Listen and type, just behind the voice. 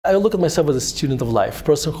I look at myself as a student of life, a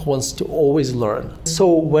person who wants to always learn.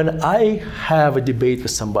 So when I have a debate with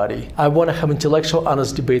somebody, I want to have intellectual,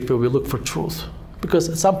 honest debate where we look for truth. Because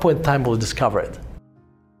at some point in time, we'll discover it.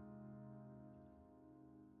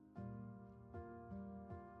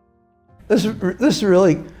 This is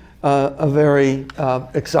really a very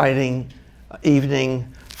exciting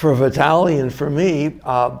evening for Vitaliy and for me.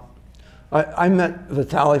 I met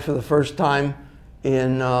Vitaliy for the first time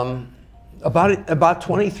in about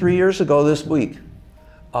 23 years ago this week.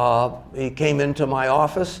 He came into my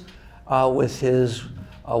office with his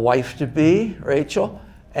wife-to-be, Rachel,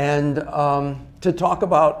 and to talk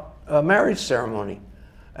about a marriage ceremony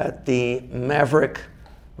at the Maverick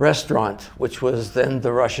restaurant, which was then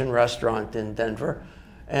the Russian restaurant in Denver.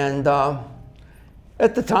 And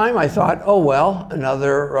at the time I thought, oh well,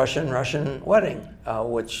 another Russian wedding,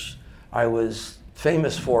 which I was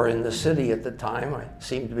famous for in the city at the time. I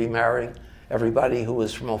seemed to be marrying everybody who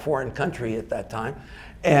was from a foreign country at that time.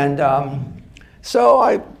 And so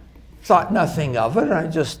I thought nothing of it. I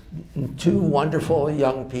just, two wonderful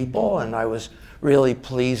young people, and I was really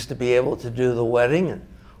pleased to be able to do the wedding. It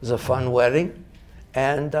was a fun wedding.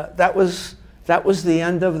 And that was the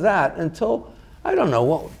end of that until, I don't know,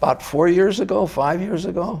 what, about 4 years ago, 5 years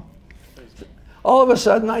ago? All of a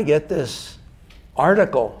sudden I get this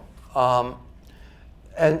article, and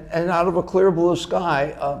out of a clear blue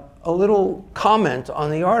sky, a little comment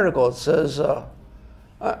on the article. It says,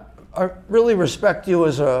 I really respect you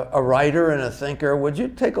as a writer and a thinker. Would you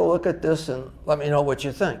take a look at this and let me know what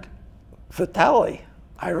you think? Vitaliy,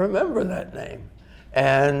 I remember that name.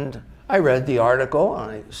 And I read the article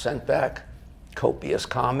and I sent back copious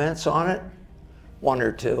comments on it, one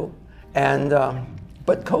or two, and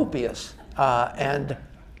but copious. And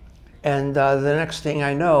the next thing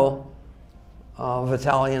I know,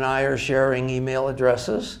 Vitaliy and I are sharing email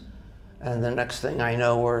addresses, and the next thing I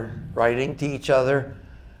know, we're writing to each other,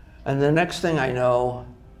 and the next thing I know,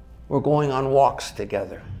 we're going on walks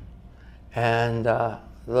together. And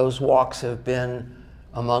those walks have been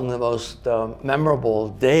among the most memorable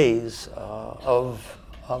days of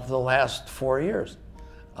the last 4 years.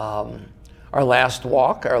 Our last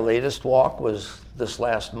walk, our latest walk, was this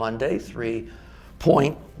last Monday,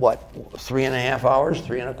 3.5 hours,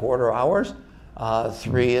 3.25 hours,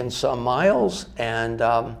 3 and some miles. And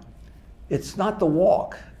it's not the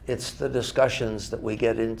walk, it's the discussions that we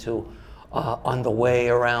get into on the way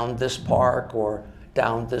around this park or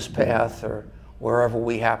down this path or wherever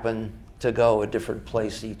we happen to go, a different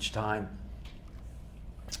place each time.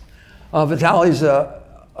 Vitaliy's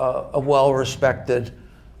a well-respected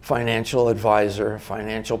financial advisor,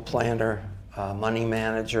 financial planner, money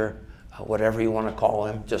manager, whatever you want to call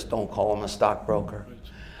him, just don't call him a stockbroker.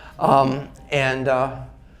 And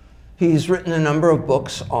he's written a number of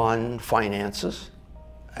books on finances,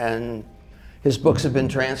 and his books have been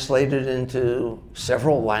translated into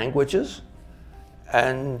several languages,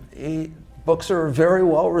 and books are very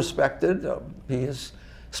well respected. His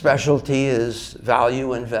specialty is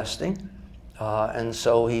value investing, and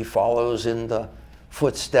so he follows in the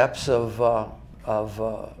footsteps of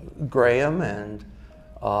Graham and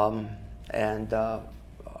the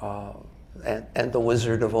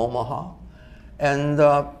Wizard of Omaha. And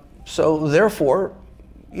so therefore,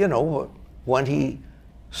 you know, when he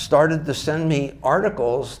started to send me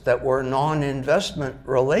articles that were non-investment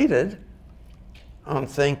related, I'm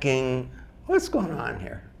thinking, what's going on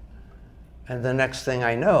here? And the next thing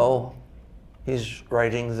I know, he's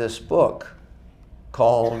writing this book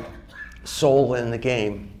called Soul in the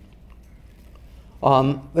Game.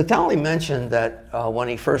 Vitaliy mentioned that when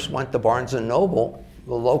he first went to Barnes & Noble,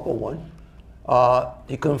 the local one,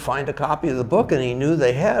 he couldn't find a copy of the book, and he knew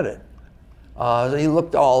they had it. He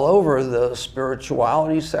looked all over the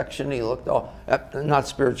spirituality section. He looked all, not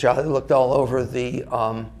spirituality, he looked all over the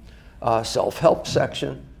self-help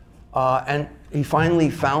section. And he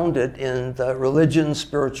finally found it in the religion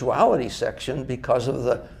spirituality section because of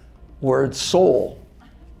the word soul.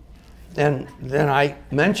 And then I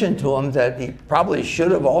mentioned to him that he probably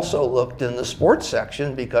should have also looked in the sports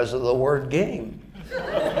section because of the word game.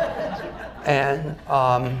 And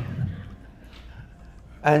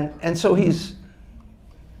so he's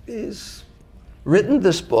written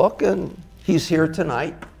this book, and he's here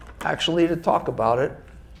tonight actually to talk about it.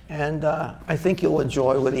 And I think you'll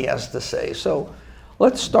enjoy what he has to say. So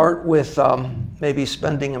let's start with maybe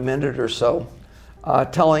spending a minute or so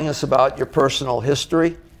telling us about your personal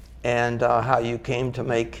history and how you came to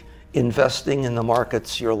make investing in the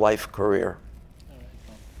markets your life career.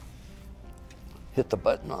 Hit the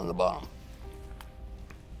button on the bottom.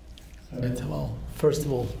 Well, first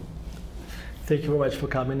of all, thank you very much for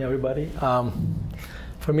coming, everybody.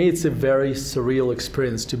 For me, it's a very surreal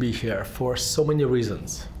experience to be here for so many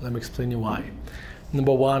reasons. Let me explain you why.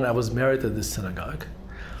 Number one, I was married at this synagogue.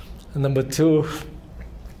 And number two,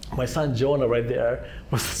 my son Jonah right there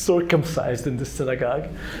was circumcised in this synagogue.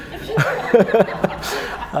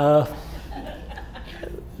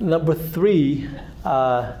 Number three,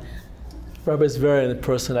 Rabbi is a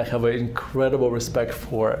person I have an incredible respect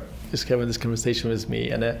for. He's having this conversation with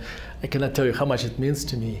me, and I cannot tell you how much it means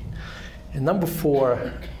to me. And number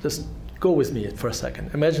four, just go with me for a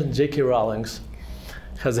second. Imagine J.K. Rowling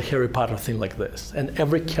has a Harry Potter thing like this, and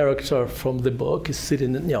every character from the book is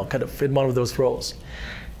sitting, kind of in one of those rows.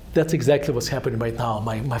 That's exactly what's happening right now.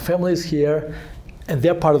 My family is here, and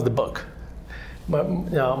they're part of the book. My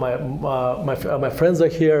friends are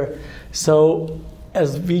here. So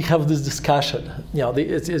as we have this discussion,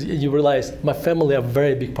 you realize my family are a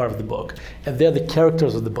very big part of the book, and they're the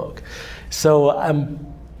characters of the book. So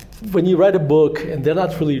when you write a book, and they're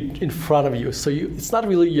not really in front of you, so it's not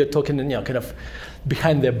really you're talking, kind of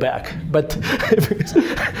behind their back. But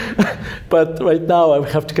but right now I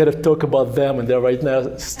have to kind of talk about them, and they're right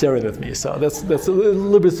now staring at me. So that's a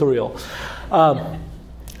little bit surreal.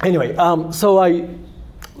 Anyway,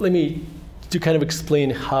 let me to kind of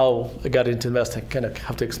explain how I got into investing. I kind of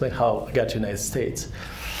have to explain how I got to the United States.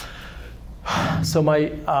 So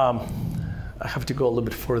I have to go a little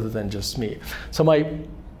bit further than just me. So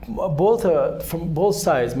from both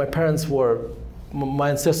sides, my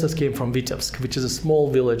ancestors came from Vitebsk, which is a small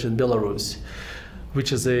village in Belarus,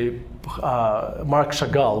 which is Mark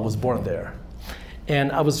Chagall was born there.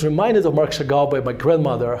 And I was reminded of Mark Chagall by my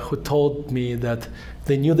grandmother, who told me that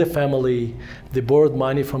they knew the family, they borrowed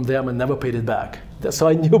money from them and never paid it back. So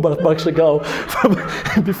I knew about Mark Chagall from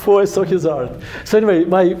before I saw his art. So anyway,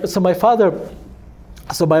 my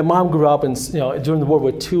mom grew up in, during World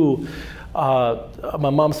War II. My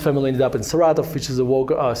mom's family ended up in Saratov, which is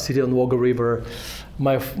a city on the Volga River.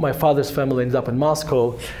 My father's family ended up in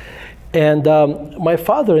Moscow. And my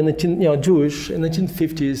father, Jewish, in the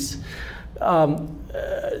 1950s,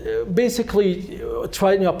 basically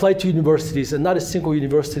tried apply to universities, and not a single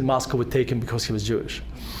university in Moscow would take him because he was Jewish.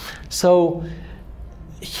 So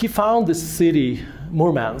he found this city,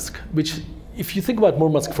 Murmansk, which, if you think about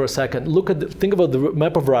Murmansk for a second, think about the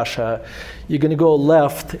map of Russia. You're going to go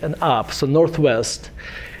left and up, so northwest.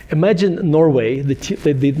 Imagine Norway, the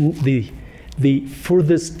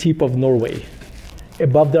furthest tip of Norway,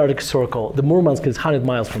 above the Arctic Circle. The Murmansk is 100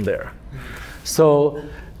 miles from there. So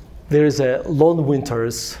there is long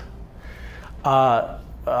winters,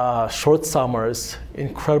 short summers,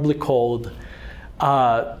 incredibly cold,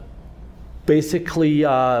 basically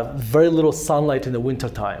very little sunlight in the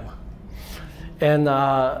wintertime. And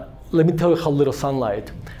let me tell you how little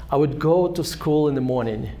sunlight. I would go to school in the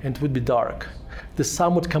morning, and it would be dark. The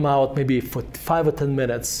sun would come out maybe for 5 or 10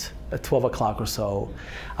 minutes at 12 o'clock or so.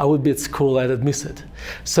 I would be at school, and I'd miss it.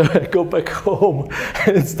 So I go back home,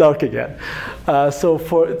 and it's dark again. So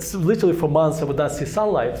it's literally for months I would not see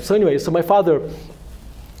sunlight. So anyway, so my father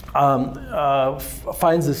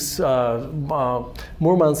finds this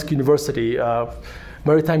Murmansk University,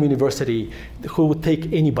 Maritime University, who would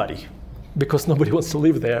take anybody, because nobody wants to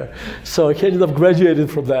live there. So he ended up graduating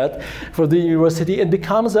from the university, and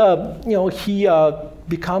becomes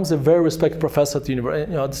becomes a very respected professor at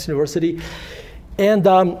this university. And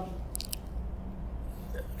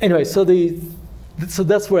anyway, so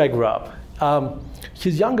that's where I grew up.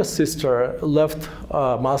 His younger sister left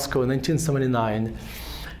Moscow in 1979,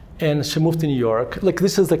 and she moved to New York.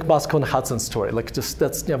 This is like Moscow and Hudson story.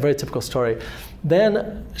 That's a very typical story.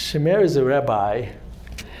 Then she marries a rabbi,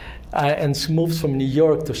 and she moves from New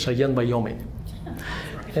York to Cheyenne, Wyoming.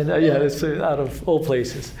 And it's out of all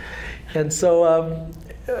places. And so,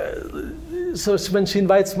 when she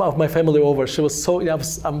invites my family over, she was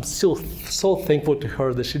I'm still so thankful to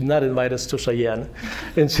her that she did not invite us to Cheyenne,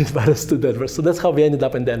 and she invited us to Denver. So that's how we ended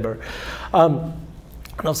up in Denver.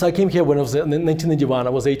 So I came here when I was in 1991. I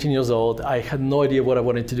was 18 years old. I had no idea what I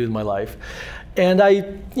wanted to do in my life. And I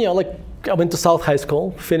went to South High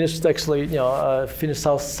School, finished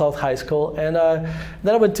South High School, and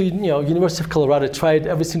then I went to University of Colorado, tried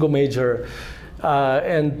every single major,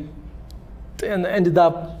 and ended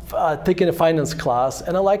up taking a finance class,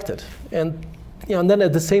 and I liked it. And then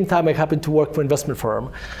at the same time, I happened to work for an investment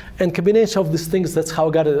firm, and combination of these things, that's how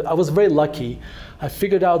I got it. I was very lucky. I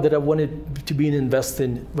figured out that I wanted to be in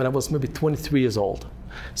investing when I was maybe 23 years old.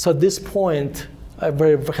 So at this point, I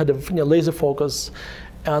had a laser focus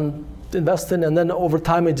on investing, and then over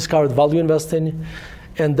time I discovered value investing,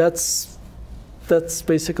 and that's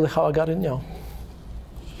basically how I got in. How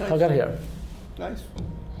I got here. Nice.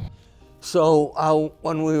 So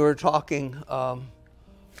when we were talking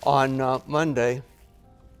on Monday,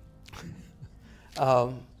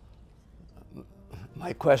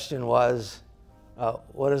 my question was,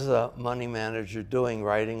 what is a money manager doing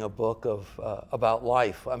writing a book about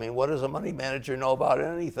life? I mean, what does a money manager know about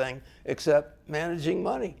anything except managing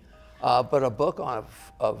money? But a book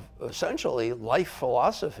of essentially life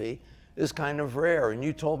philosophy is kind of rare. And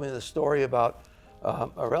you told me the story about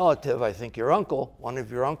a relative, I think your uncle, one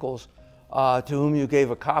of your uncles, to whom you gave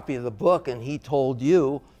a copy of the book, and he told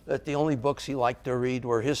you that the only books he liked to read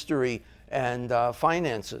were history and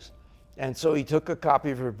finances. And so he took a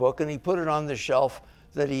copy of your book and he put it on the shelf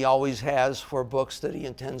that he always has for books that he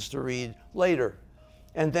intends to read later.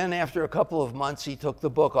 And then after a couple of months, he took the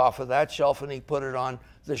book off of that shelf and he put it on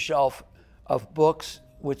the shelf of books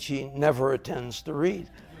which he never intends to read.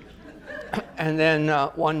 And then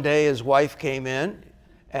one day his wife came in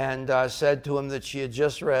and said to him that she had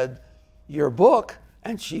just read your book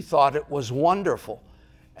and she thought it was wonderful.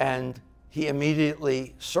 And he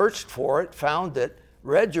immediately searched for it, found it,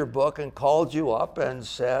 read your book, and called you up and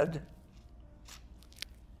said,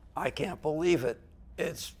 I can't believe it.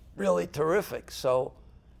 It's really terrific. So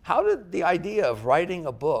how did the idea of writing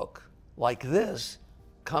a book like this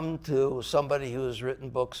come to somebody who has written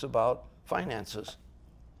books about finances?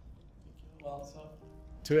 Well, so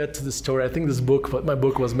to add to the story, I think this book, my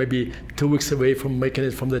book, was maybe 2 weeks away from making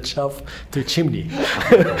it from the shelf to a chimney. That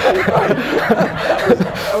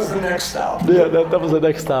was the next stop. Yeah, that was the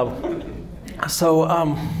next stop. So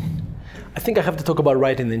I think I have to talk about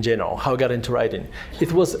writing in general, how I got into writing.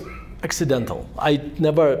 It was accidental. I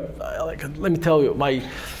never, let me tell you, I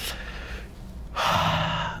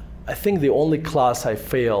think the only class I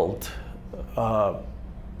failed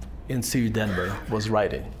in CU Denver was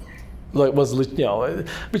writing.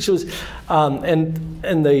 Which was,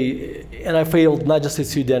 and I failed not just at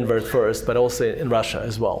CU Denver at first, but also in Russia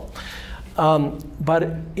as well. But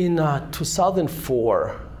in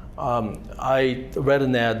 2004, I read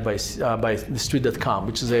an ad by TheStreet.com,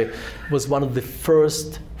 which was one of the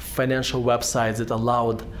first financial websites that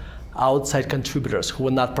allowed outside contributors who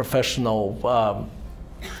were not professional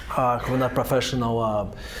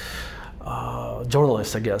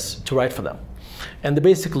journalists, I guess, to write for them. And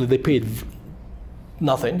they paid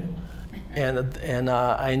nothing, and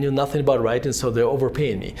I knew nothing about writing, so they're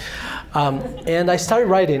overpaying me. And I started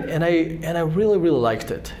writing, and I really, really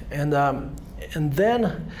liked it. And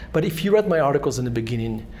then, but if you read my articles in the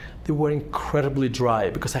beginning, they were incredibly dry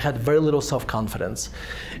because I had very little self-confidence,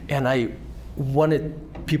 and I wanted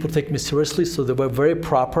people to take me seriously, so they were very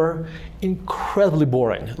proper, incredibly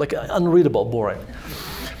boring, like unreadable boring.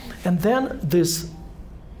 And then this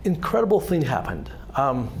incredible thing happened.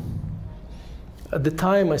 At the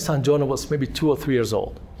time, my son Jonah was maybe 2 or 3 years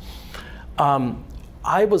old. I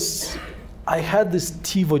had this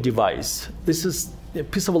TiVo device. This is a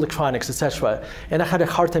piece of electronics, etc. And I had a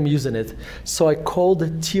hard time using it, so I called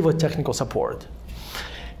TiVo technical support.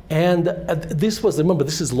 And this was, remember,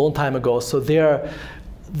 this is a long time ago, so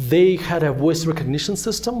they had a voice recognition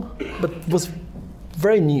system, but it was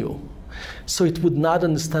very new. So it would not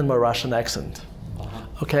understand my Russian accent.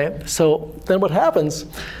 Okay, so then what happens?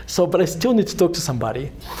 But I still need to talk to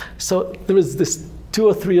somebody. So there was this 2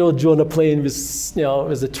 or 3-year-old Jonah playing with,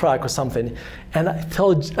 with a truck or something, and I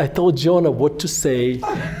told Jonah what to say,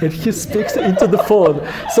 and he speaks into the phone.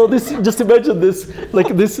 So just imagine this,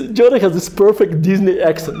 Jonah has this perfect Disney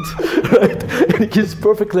accent, right? And he's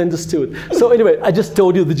perfectly understood. So anyway, I just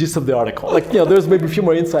told you the gist of the article. There's maybe a few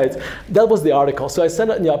more insights. That was the article. So I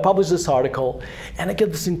I published this article, and I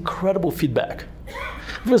get this incredible feedback.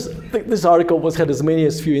 This article had as many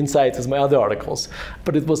as few insights as my other articles,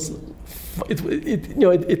 but it was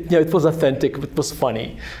authentic. It was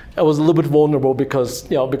funny. I was a little bit vulnerable because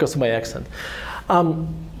of my accent, and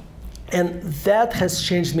that has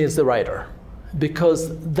changed me as a writer,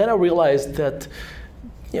 because then I realized that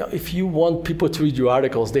if you want people to read your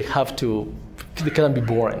articles, they cannot be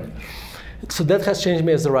boring. So that has changed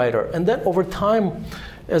me as a writer, and then over time,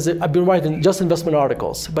 I've been writing just investment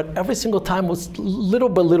articles, but every single time was little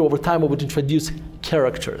by little over time I would introduce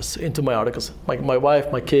characters into my articles, like my wife,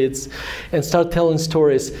 my kids, and start telling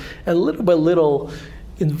stories. And little by little,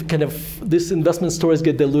 these investment stories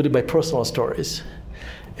get diluted by personal stories.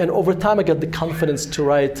 And over time I got the confidence to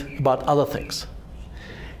write about other things.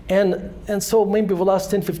 And so maybe over the last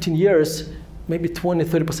 10, 15 years, maybe 20,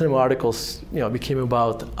 30% of my articles became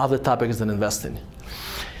about other topics than investing.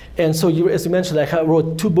 And so, as you mentioned, I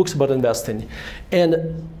wrote 2 books about investing.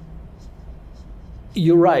 And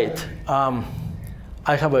you're right. I'm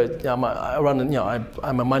a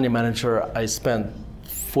money manager. I spend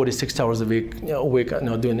 46 hours a week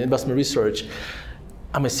doing investment research.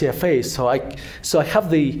 I'm a CFA, so I have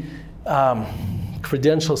the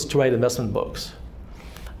credentials to write investment books.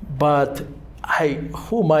 But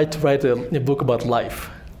who am I to write a book about life?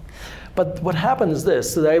 But what happened is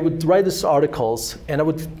this: so that I would write these articles, and I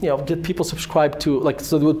would, get people subscribed to,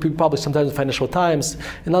 so they would be published sometimes in Financial Times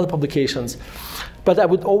and other publications. But I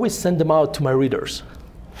would always send them out to my readers,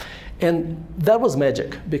 and that was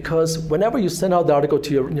magic, because whenever you send out the article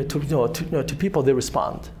to people, they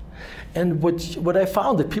respond. And what I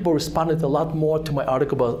found, that people responded a lot more to my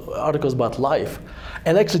articles about life,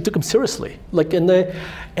 and actually took them seriously.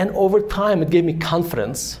 And over time, it gave me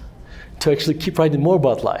confidence to actually keep writing more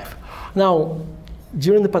about life. Now,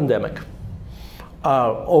 during the pandemic,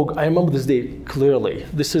 I remember this day clearly.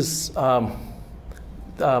 This is, I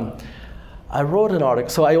wrote an article,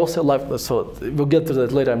 so I also love, so we'll get to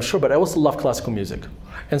that later, I'm sure, but I also love classical music.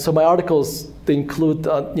 And so my articles, they include,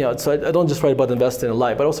 so I don't just write about investing in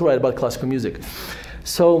life, but I also write about classical music.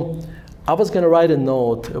 So I was going to write a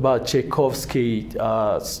note about Tchaikovsky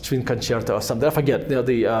string concerto or something, I forget,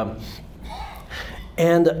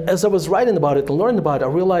 and as I was writing about it and learning about it, I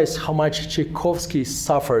realized how much Tchaikovsky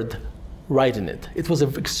suffered writing it. It was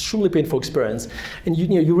an extremely painful experience. And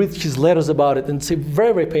you read his letters about it, and it's a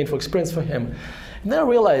very, very painful experience for him. And then I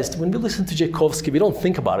realized, when we listen to Tchaikovsky, we don't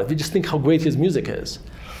think about it. We just think how great his music is.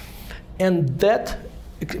 And that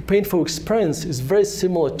painful experience is very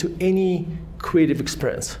similar to any creative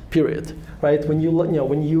experience, period. Right?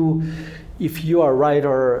 If you are a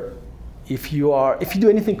writer, if you do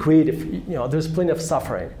anything creative, there's plenty of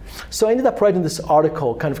suffering. So I ended up writing this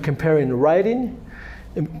article, kind of comparing writing,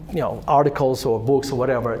 articles or books or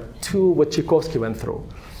whatever, to what Tchaikovsky went through.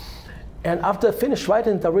 And after I finished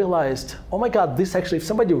writing it, I realized, oh my God, this actually, if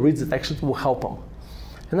somebody reads it, actually will help them.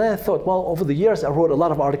 And then I thought, well, over the years, I wrote a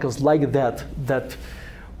lot of articles like that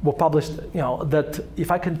were published, that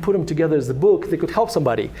if I can put them together as a book, they could help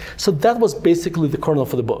somebody. So that was basically the kernel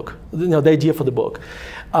for the book, the idea for the book.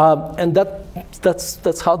 And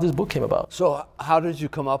that's how this book came about. So how did you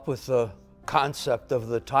come up with the concept of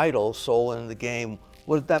the title, Soul in the Game?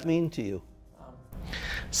 What did that mean to you?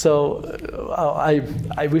 So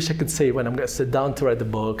I wish I could say when I'm going to sit down to write the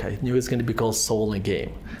book, I knew it's going to be called Soul in the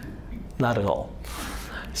Game. Not at all.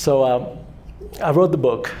 So I wrote the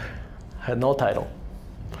book, had no title.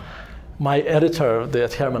 My editor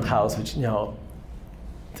at Herman House, which,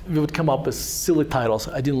 we would come up with silly titles.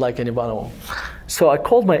 I didn't like any one of them. So I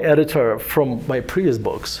called my editor from my previous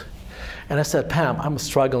books, and I said, Pam, I'm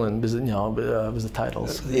struggling with the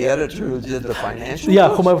titles. The editor who did the financial Yeah,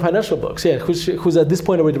 books? who my financial books, yeah, who's at this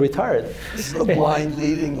point already retired. The blind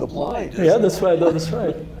leading the blind. Yeah, that's right, that's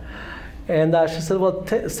right. And she said, well,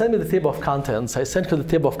 send me the table of contents. I sent her the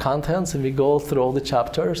table of contents, and we go through all the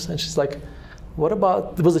chapters, and she's like, what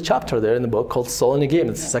about, there was a chapter there in the book called Soul in the Game.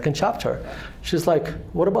 It's the second chapter. She's like,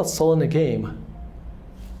 what about Soul in the Game?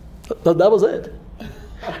 That was it.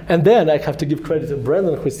 And then I have to give credit to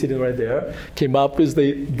Brandon, who's sitting right there, came up with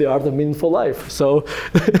the Art of Meaningful Life. So,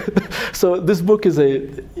 so this book is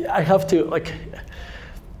I have to,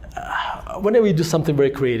 whenever you do something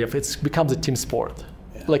very creative, it becomes a team sport.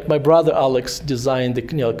 Like my brother Alex designed,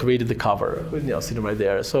 created the cover, sitting right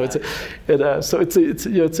there. So it's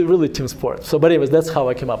a really team sport. So, but anyways, that's how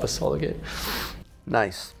I came up with Soul Game.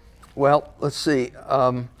 Nice. Well, let's see.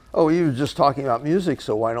 You were just talking about music,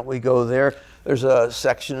 so why don't we go there? There's a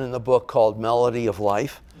section in the book called Melody of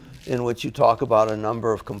Life, in which you talk about a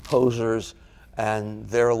number of composers and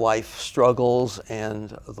their life struggles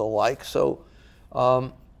and the like. So.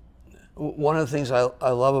 One of the things I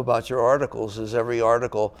love about your articles is every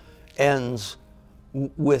article ends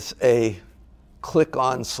with a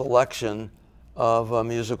click-on selection of a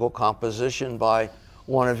musical composition by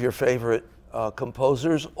one of your favorite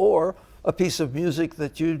composers, or a piece of music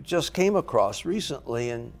that you just came across recently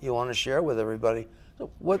and you want to share with everybody.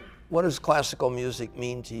 So what does classical music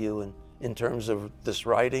mean to you in terms of this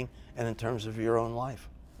writing and in terms of your own life?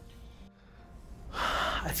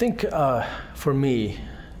 I think for me,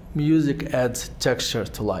 music adds texture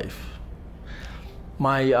to life.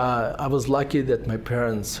 I was lucky that my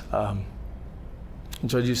parents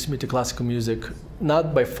introduced me to classical music,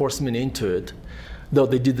 not by forcing me into it, though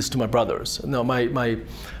they did this to my brothers. No, my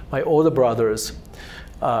older brothers,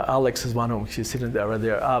 Alex is one of them. He's sitting there right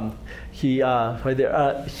there.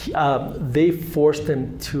 They forced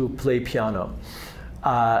him to play piano,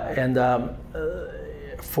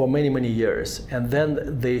 for many, many years. And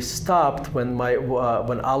then they stopped when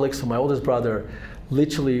Alex, my oldest brother,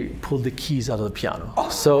 literally pulled the keys out of the piano.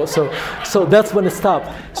 So that's when it stopped.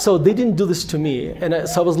 So they didn't do this to me, and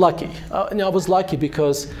so I was lucky. I was lucky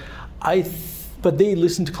because but they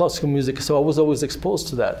listened to classical music, so I was always exposed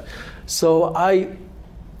to that. So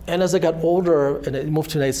And as I got older and I moved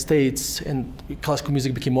to the United States and classical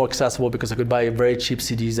music became more accessible because I could buy very cheap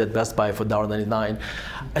CDs at Best Buy for $1.99,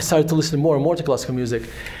 I started to listen more and more to classical music.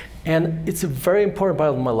 And it's a very important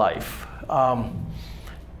part of my life.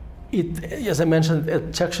 As I mentioned, a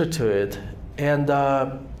texture to it. And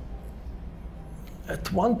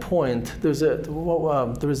at one point, there was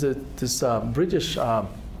this British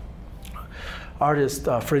artist,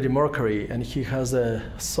 Freddie Mercury, and he has a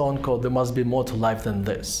song called "There Must Be More to Life Than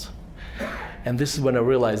This." And this is when I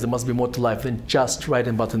realized there must be more to life than just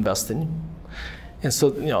writing about investing. And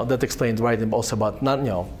so, that explains writing also about not,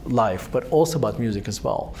 life, but also about music as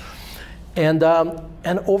well. And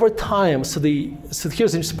over time, so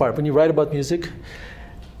here's the interesting part. When you write about music,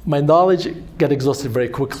 my knowledge got exhausted very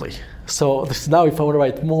quickly. So now if I want to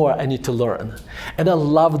write more, I need to learn. And I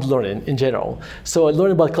loved learning in general. So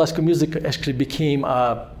learning about classical music actually became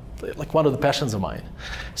like one of the passions of mine.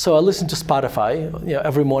 So I listen to Spotify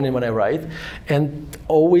every morning when I write, and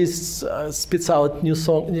always spits out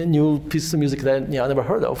new pieces of music that I never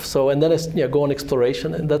heard of. So and then I go on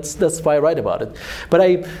exploration, and that's why I write about it. But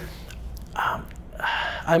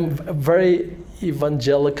I'm very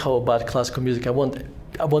evangelical about classical music. I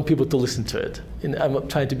want people to listen to it. And I'm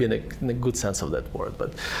trying to be in a good sense of that word,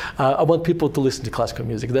 but I want people to listen to classical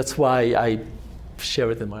music. That's why I share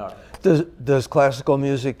it in my art. Does classical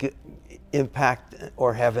music impact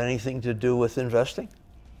or have anything to do with investing?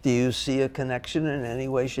 Do you see a connection in any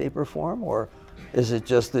way, shape, or form? Or is it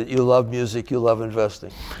just that you love music, you love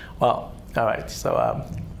investing? Well, all right.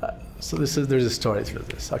 So there's a story to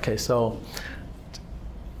this. Okay, so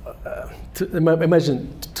imagine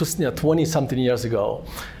 20-something years ago,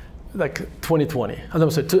 like 2020, I'm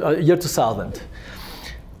sorry, year 2000,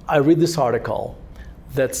 I read this article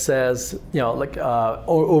that says,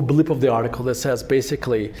 or blip of the article that says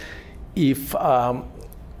basically, if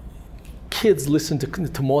kids listen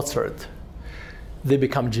to Mozart, they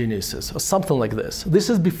become geniuses, or something like this. This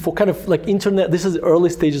is before kind of like internet, this is the early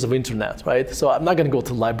stages of internet, right? So I'm not gonna go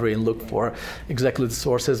to the library and look for exactly the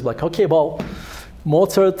sources, like, okay, well,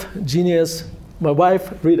 Mozart, genius, my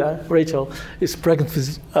wife, Rachel, is pregnant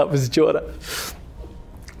with Jonah.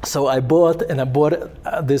 So I bought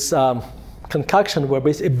this concoction where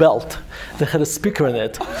basically a belt that had a speaker in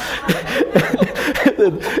it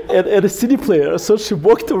and a CD player. So she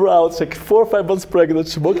walked around, she's like 4 or 5 months pregnant,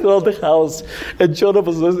 she walked around the house, and Jonah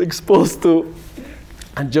was exposed to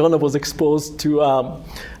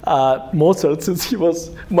Mozart since he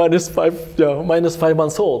was minus 5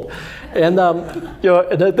 months old. And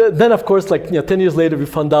then of course, 10 years later, we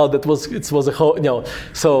found out that it was a whole,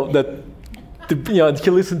 so that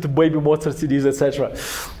he listened to baby Mozart CDs, etc.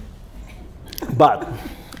 But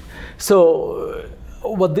so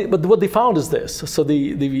what they found is this. So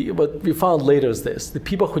what we found later is this: the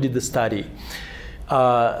people who did the study,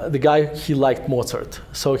 the guy, he liked Mozart,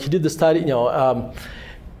 so he did the study,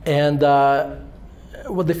 and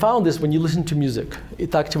what they found is when you listen to music,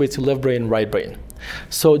 it activates your left brain and right brain.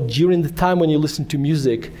 So during the time when you listen to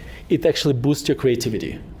music, it actually boosts your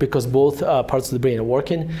creativity because both parts of the brain are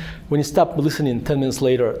working. When you stop listening 10 minutes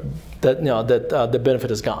later, the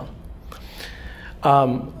benefit is gone.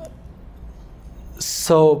 But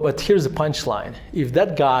here's the punchline. If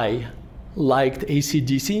that guy liked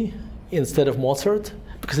AC/DC instead of Mozart,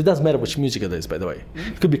 because it doesn't matter which music it is, by the way.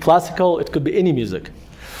 It could be classical, it could be any music.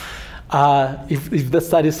 If the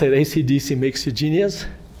study said AC/DC makes you genius,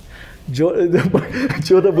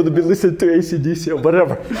 Jonah would have been listening to AC/DC or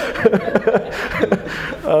whatever.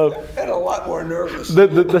 And a lot more nervous.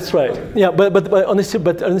 That's right. Yeah, but on a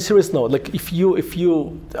serious note, like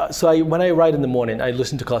when I write in the morning, I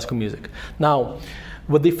listen to classical music. Now,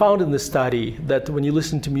 what they found in the study that when you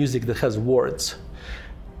listen to music that has words,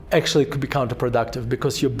 actually it could be counterproductive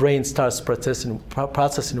because your brain starts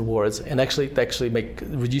processing words, and it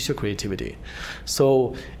reduce your creativity.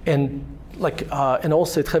 So and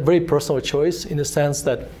also it had very personal choice in the sense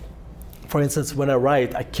that, for instance, when I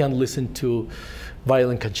write, I can't listen to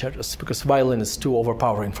violin concertos because violin is too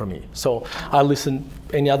overpowering for me. So I listen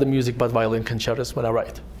any other music but violin concertos when I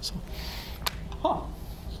write. So. Huh.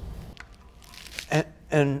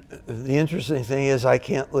 And the interesting thing is I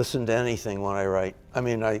can't listen to anything when I write. I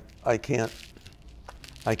mean, I can't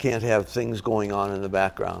have things going on in the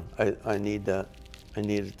background. I need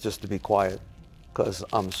it just to be quiet because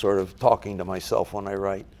I'm sort of talking to myself when I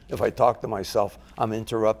write. If I talk to myself, I'm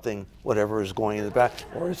interrupting whatever is going in the back,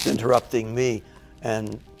 or it's interrupting me.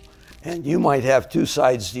 And you might have two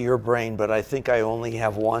sides to your brain, but I think I only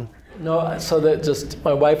have one. No, so that just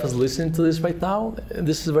my wife is listening to this right now. And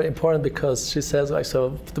this is very important because she says,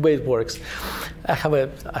 so the way it works, I have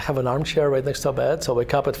an armchair right next to our bed. So I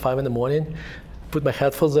wake up at 5 in the morning, put my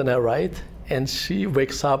headphones and I write, and she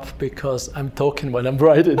wakes up because I'm talking when I'm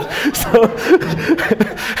writing.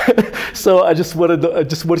 So I just want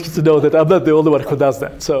you to know that I'm not the only one who does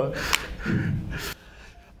that. So,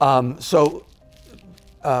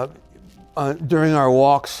 during our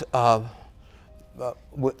walks,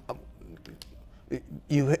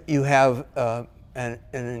 you have an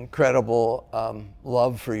incredible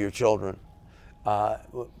love for your children,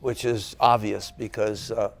 which is obvious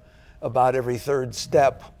because about every third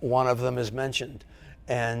step, one of them is mentioned.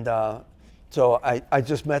 And so I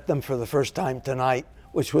just met them for the first time tonight,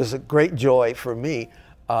 which was a great joy for me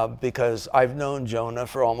because I've known Jonah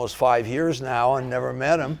for almost 5 years now and never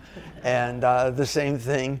met him. And the same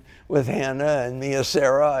thing with Hannah and Mia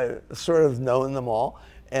Sarah. I've sort of known them all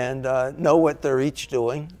and know what they're each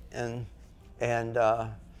doing. And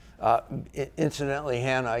incidentally,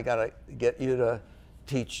 Hannah, I got to get you to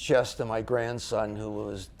teach chess to my grandson who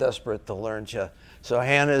was desperate to learn chess. So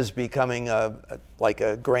Hannah is becoming like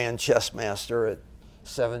a grand chess master at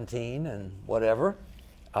 17 and whatever,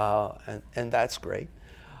 and that's great.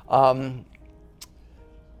 How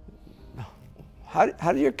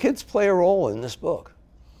do your kids play a role in this book?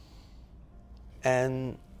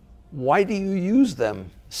 And why do you use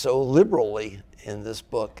them so liberally in this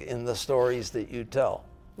book, in the stories that you tell,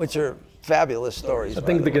 which are fabulous stories? I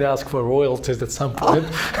think they're going to ask for royalties at some point.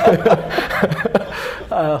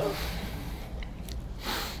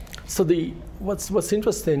 So what's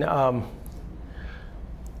interesting, I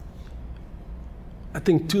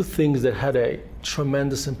think two things that had a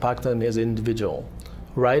tremendous impact on me as an individual: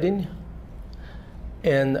 writing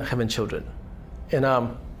and having children. And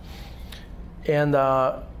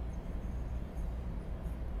I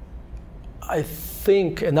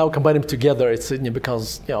think, and now combining them together, it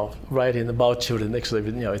becomes, writing about children, actually,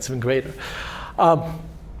 it's even greater.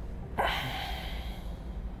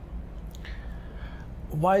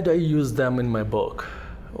 Why do I use them in my book?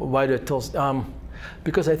 Why do I tell?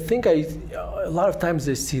 Because I think a lot of times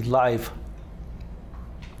I see life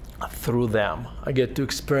through them. I get to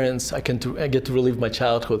experience, I get to relive my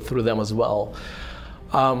childhood through them as well.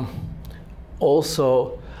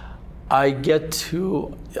 Also, I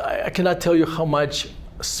cannot tell you how much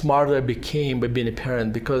smarter I became by being a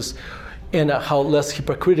parent, and how less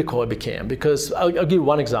hypocritical I became. Because I'll give you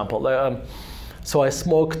one example. So I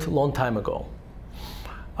smoked a long time ago.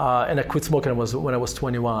 And I quit smoking when I was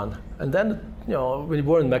 21. And then, when we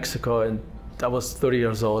were in Mexico, and I was 30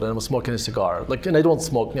 years old, and I was smoking a cigar. And I don't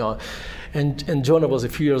smoke, And Jonah was a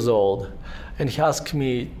few years old, and he asked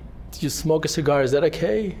me, "Do you smoke a cigar? Is that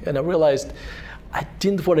okay?" And I realized I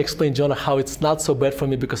didn't want to explain Jonah how it's not so bad for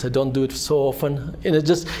me because I don't do it so often. And I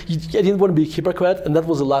didn't want to be a hypocrite, and that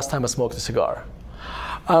was the last time I smoked a cigar.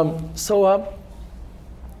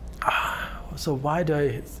 So why do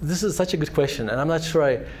I? This is such a good question, and I'm not sure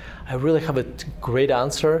I really have a great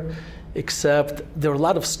answer, except there are a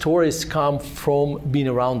lot of stories come from being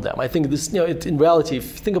around them. I think this, in reality, if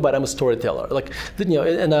you think about it, I'm a storyteller.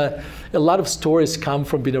 And a lot of stories come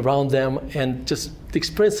from being around them and just the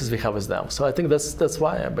experiences we have with them. So I think that's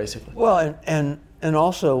why I'm basically. Well, and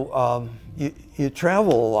also you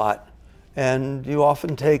travel a lot, and you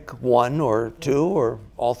often take one or two or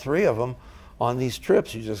all three of them on these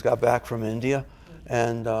trips. You just got back from India,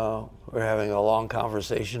 and we're having a long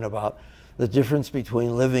conversation about the difference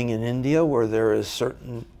between living in India, where there is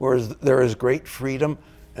great freedom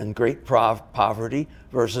and great poverty,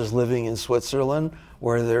 versus living in Switzerland,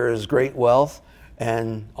 where there is great wealth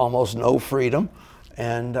and almost no freedom,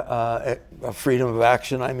 and freedom of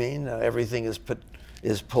action. I mean, everything is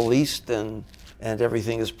policed and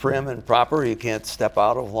everything is prim and proper. You can't step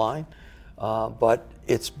out of line, but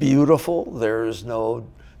it's beautiful. There's no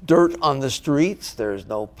dirt on the streets. There's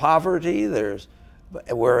no poverty.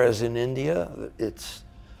 Whereas in India,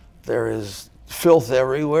 there is filth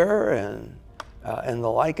everywhere and the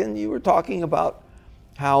like. And you were talking about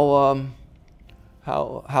how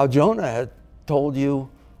Jonah had told you,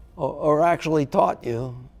 or actually taught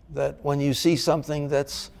you, that when you see something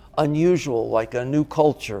that's unusual, like a new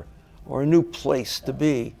culture or a new place to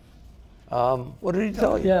be, what did he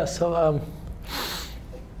tell you? Yeah. So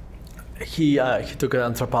he took an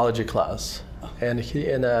anthropology class, and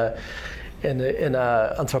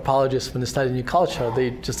anthropologists, when they study new culture,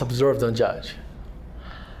 they just observe, don't judge.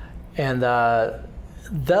 And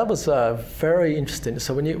that was very interesting.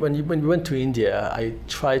 So when we went to India, I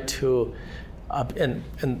tried to, and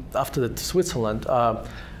after that to Switzerland,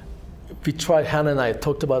 we tried, Hannah and I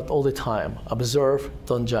talked about it all the time: observe,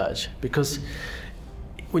 don't judge. Because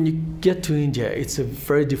when you get to India, it's a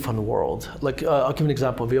very different world. I'll give an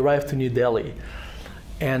example. We arrived to New Delhi,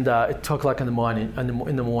 and it 2 o'clock in the morning.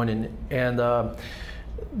 And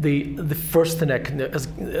the first thing as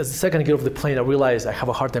the second I get off the plane, I realized I have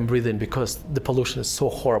a hard time breathing because the pollution is so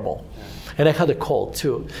horrible, and I had a cold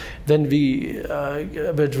too. Then we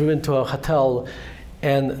were driven to a hotel,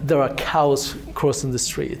 and there are cows crossing the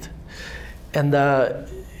street, and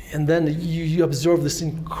then you observe this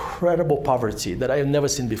incredible poverty that I have never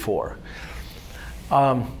seen before.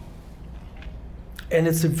 And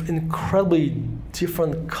it's an incredibly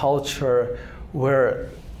different culture, where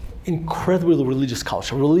incredibly religious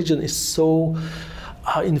culture. Religion is so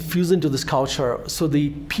infused into this culture. So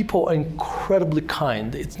the people are incredibly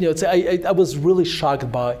kind. I was really shocked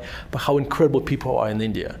by how incredible people are in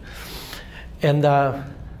India. And then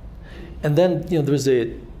there's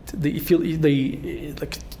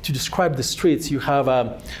like to describe the streets, you have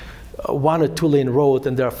a 1 or 2 lane road,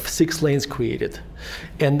 and there are 6 lanes created.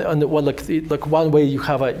 And like one way you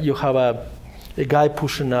have a guy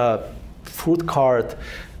pushing a fruit cart.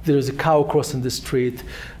 There's a cow crossing the street.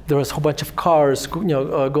 There's a whole bunch of cars,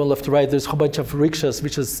 going left to right. There's a whole bunch of rickshaws,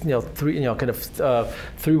 which is three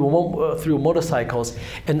motorcycles,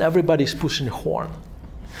 and everybody's pushing a horn.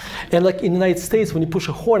 And like in the United States, when you push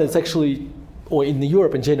a horn, it's actually, or in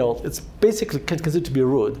Europe in general, it's basically considered to be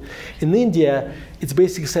rude. In India, it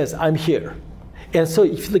basically says, "I'm here." And so,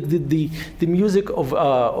 if you like the music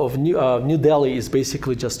of New Delhi is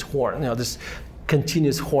basically just horn, this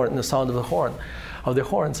continuous horn, the sound of the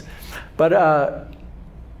horns. But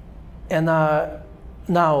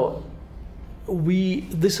now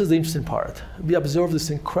this is the interesting part. We observe this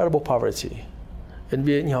incredible poverty, and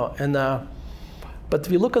but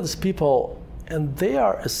we look at these people, and they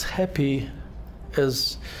are as happy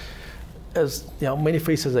as many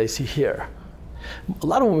faces I see here. A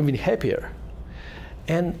lot of them have been happier,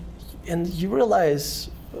 and you realize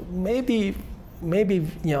maybe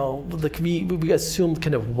like we assume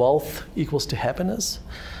kind of wealth equals to happiness,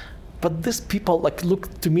 but these people like look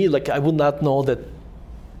to me like I would not know that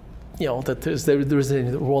that there is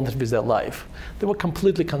anything wrong with their life. They were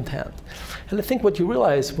completely content, and I think what you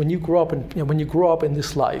realize when you grow up in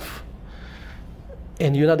this life,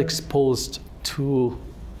 and you're not exposed to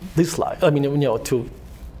this life, I mean to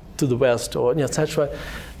the West or etc.,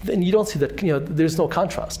 then you don't see that there's no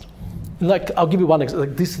contrast. Like I'll give you one example.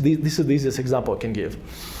 Like this is the easiest example I can give.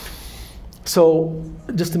 So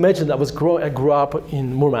just imagine I grew up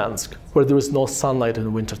in Murmansk, where there is no sunlight in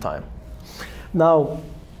the wintertime. Now,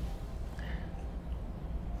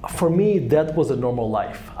 for me, that was a normal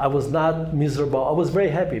life. I was not miserable. I was very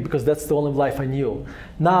happy because that's the only life I knew.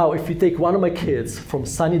 Now, if you take one of my kids from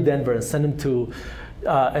sunny Denver and send them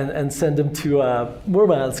to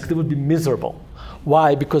Murmansk, they would be miserable.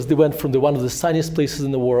 Why? Because they went from one of the sunniest places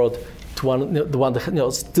in the world to the one that the one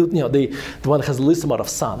that has the least amount of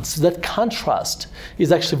sun. So that contrast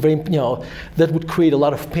is actually very that would create a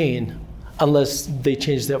lot of pain unless they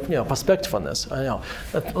change their perspective on this.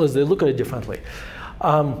 Unless they look at it differently.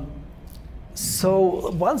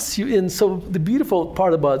 So the beautiful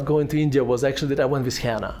part about going to India was actually that I went with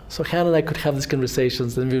Hannah. So Hannah and I could have these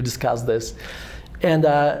conversations, and we would discuss this, and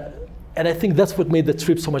I think that's what made the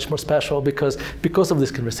trip so much more special because of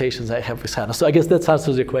these conversations I have with Hannah. So I guess that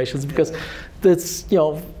answers your questions because that's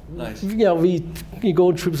nice. We go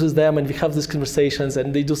on trips with them and we have these conversations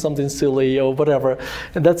and they do something silly or whatever,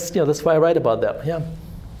 and that's why I write about them. Yeah.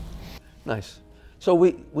 Nice. So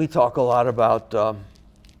we talk a lot about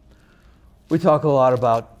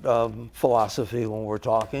philosophy when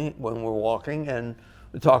we're walking, and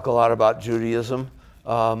we talk a lot about Judaism,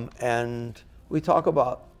 and we talk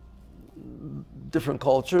about different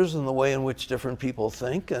cultures and the way in which different people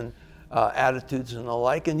think and attitudes and the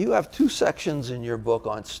like. And you have 2 sections in your book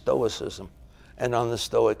on Stoicism and on the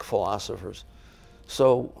Stoic philosophers.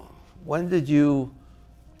 So when did you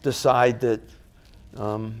decide that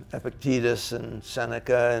Epictetus and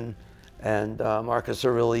Seneca and Marcus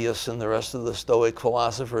Aurelius and the rest of the Stoic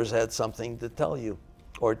philosophers had something to tell you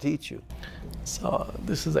or teach you? So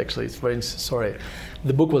this is actually, sorry.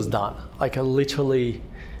 The book was done. Like I literally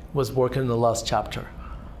was working on the last chapter.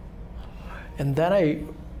 And then it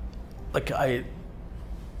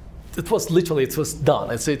was done.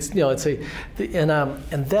 And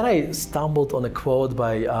then I stumbled on a quote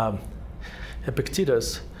by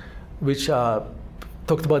Epictetus, which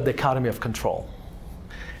talked about the dichotomy of control.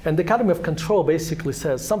 And the dichotomy of control basically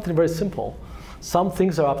says something very simple. Some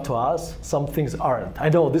things are up to us, some things aren't. I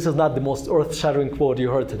know this is not the most earth-shattering quote you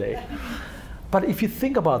heard today. But if you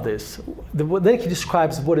think about this, then he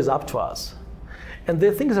describes what is up to us. And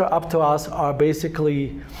the things that are up to us are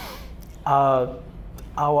basically our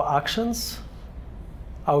actions,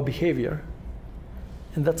 our behavior,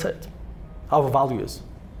 and that's it. Our values.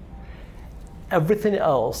 everything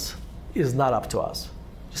else is not up to us.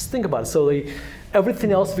 Just think about it. So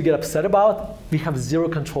everything else we get upset about, we have zero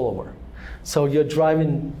control over. So you're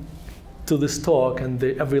driving to this talk and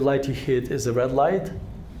every light you hit is a red light,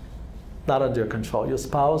 not under your control. Your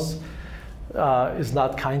spouse is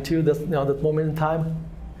not kind to you that moment in time,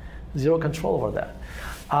 zero control over that.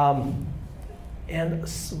 And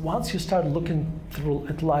once you start looking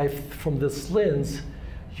at life from this lens,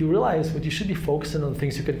 you realize what you should be focusing on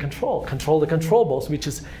things you can control. Control the controllables, which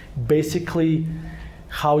is basically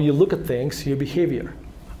how you look at things, your behavior,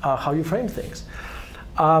 how you frame things.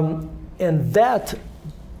 And that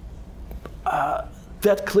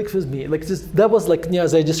clicked with me. Like that was like,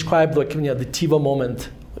 as I described, like the TiVo moment,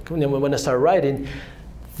 when I started writing.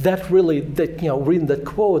 That really, reading that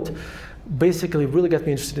quote, basically really got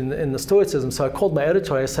me interested in the Stoicism. So I called my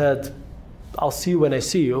editor. I said, "I'll see you when I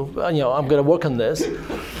see you. I'm going to work on this."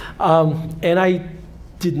 And I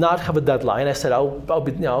did not have a deadline. I said,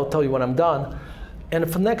 "I'll tell you when I'm done." And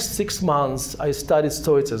for the next 6 months, I studied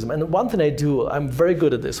Stoicism. And one thing I do, I'm very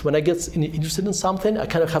good at this. When I get interested in something, I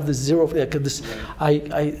kind of have this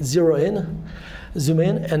I zero in, zoom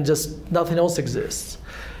in, and just nothing else exists.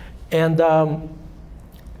 And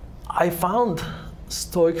I found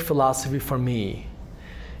Stoic philosophy for me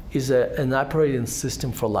is an operating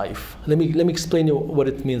system for life. Let me explain you what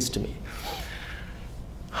it means to me.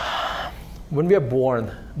 When we are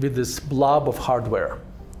born with this blob of hardware,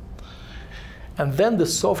 and then the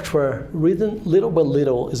software written little by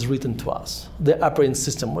little is written to us, the operating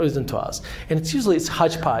system written to us. And it's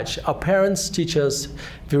hodgepodge. Our parents teach us,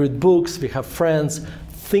 we read books, we have friends,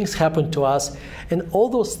 things happen to us, and all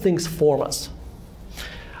those things form us.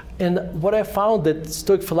 And what I found that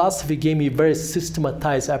Stoic philosophy gave me a very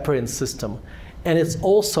systematized operating system. And it's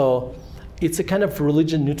a kind of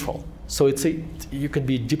religion neutral. So you could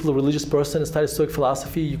be a deeply religious person and study Stoic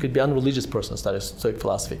philosophy. You could be an unreligious person and study Stoic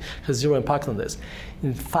philosophy. It has zero impact on this.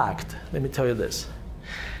 In fact, let me tell you this.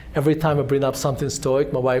 Every time I bring up something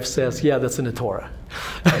Stoic, my wife says, "Yeah, that's in the Torah."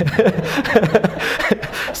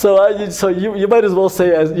 So you might as well say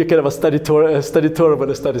you can have a study Torah, but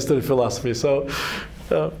a study Stoic philosophy. So,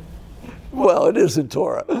 well, it is in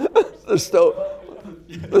Torah.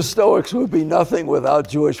 The Stoics would be nothing without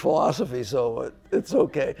Jewish philosophy, so it's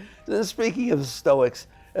okay. Then speaking of Stoics,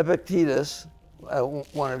 Epictetus,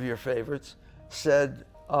 one of your favorites, said,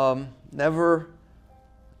 never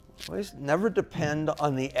depend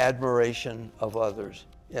on the admiration of others.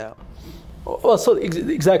 Yeah. Well, so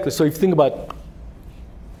exactly. So if you think about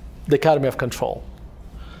the dichotomy of control,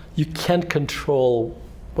 you can't control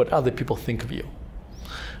what other people think of you.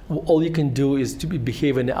 All you can do is to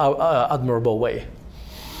behave in an admirable way.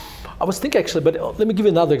 I was thinking actually, but let me give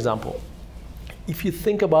you another example. If you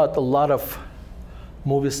think about a lot of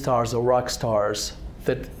movie stars or rock stars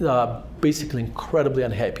that are basically incredibly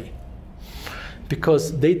unhappy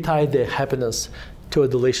because they tie their happiness to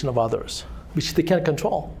adulation of others, which they can't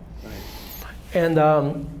control. Right.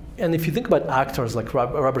 And if you think about actors like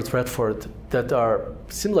Robert Redford that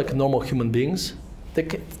seem like normal human beings,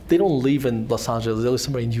 they don't live in Los Angeles, they live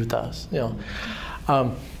somewhere in Utah.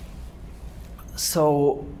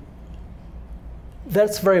 So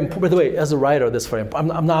that's very important. By the way, as a writer, that's very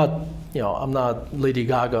important. I'm not Lady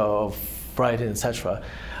Gaga of writing, etc.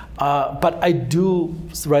 But I do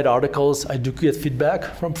write articles. I do get feedback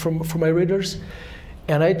from my readers,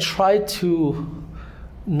 and I try to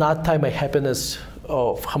not tie my happiness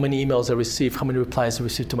of how many emails I receive, how many replies I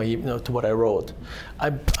receive to my to what I wrote.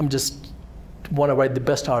 I'm just want to write the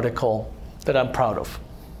best article that I'm proud of.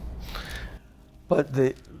 But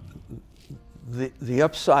the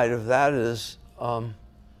upside of that is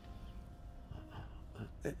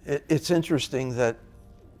it's interesting that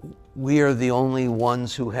we are the only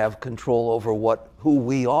ones who have control over who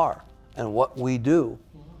we are and what we do.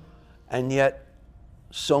 And yet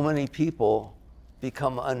so many people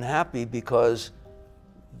become unhappy because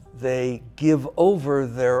they give over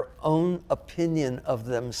their own opinion of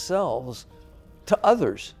themselves to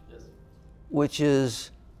others, yes. which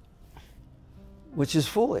is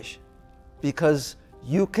foolish, because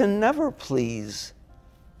you can never please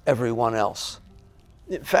everyone else.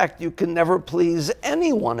 In fact, you can never please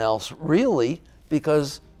anyone else, really,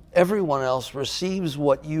 because everyone else receives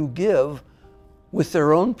what you give with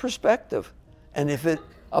their own perspective. And if it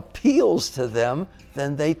appeals to them,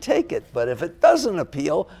 then they take it. But if it doesn't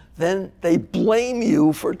appeal, then they blame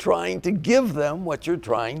you for trying to give them what you're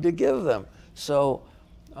trying to give them. So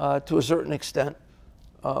to a certain extent,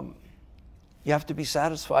 you have to be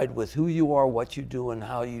satisfied with who you are, what you do, and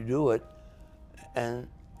how you do it. And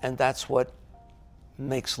that's what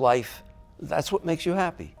makes life, that's what makes you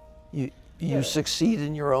happy. you succeed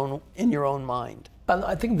in your own mind. And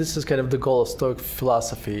I think this is kind of the goal of Stoic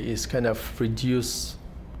philosophy, is kind of reduce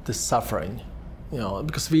the suffering,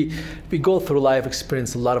 because we go through life,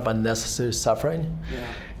 experience a lot of unnecessary suffering. Yeah.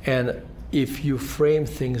 And if you frame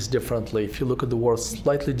things differently, if you look at the world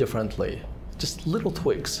slightly differently, just little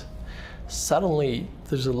tweaks, suddenly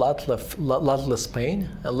there's a lot less pain,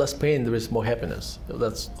 and less pain there is more happiness.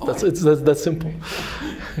 That's simple.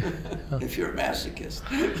 If you're a masochist.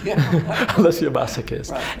 Unless you're a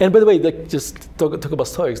masochist. Right. And by the way, just talk about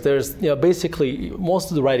Stoics. There's basically most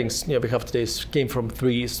of the writings we have today came from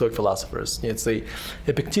 3 Stoic philosophers. It's the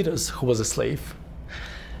Epictetus, who was a slave.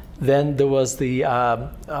 Then there was the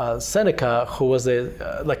Seneca, who was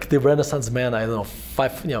the Renaissance man. I don't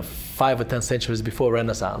know, 5 or 10 centuries before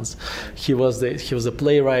Renaissance. He was a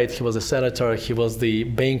playwright. He was a senator. He was the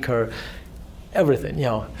banker. Everything.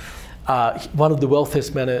 One of the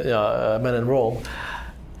wealthiest men in Rome.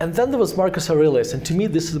 And then there was Marcus Aurelius, and to me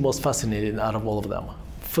this is the most fascinating out of all of them,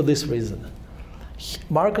 for this reason.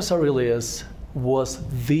 Marcus Aurelius was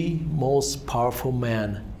the most powerful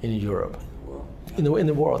man in Europe. In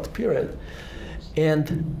the world, period.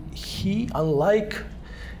 And he,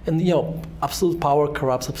 absolute power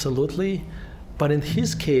corrupts absolutely, but in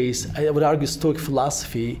his case, I would argue Stoic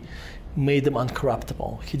philosophy made him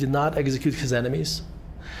uncorruptible. He did not execute his enemies.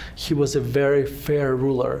 He was a very fair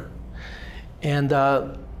ruler. And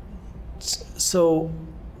I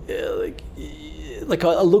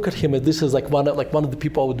look at him, and this is one of the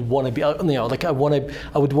people I would want to be, I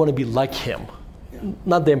would want to be like him.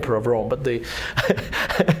 Not the emperor of Rome, but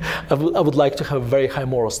I would like to have very high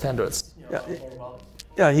moral standards.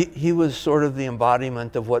 Yeah, he was sort of the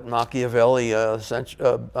embodiment of what Machiavelli a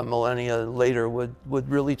millennia later would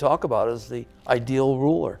really talk about as the ideal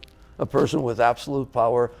ruler, a person with absolute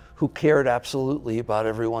power who cared absolutely about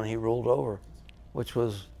everyone he ruled over, which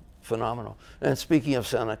was phenomenal. And speaking of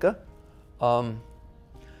Seneca,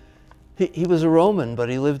 he was a Roman, but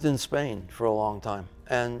he lived in Spain for a long time.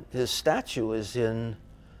 And his statue is at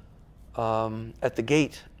the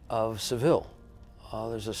gate of Seville.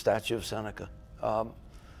 There's a statue of Seneca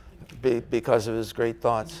because of his great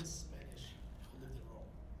thoughts.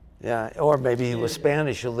 Yeah, or maybe he was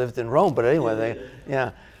Spanish who lived in Rome. But anyway,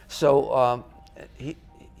 So he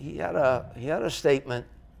had a statement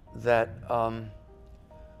that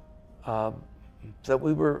that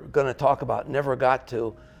we were going to talk about, never got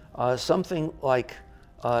to, something like.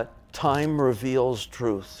 Time reveals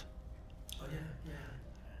truth. Oh,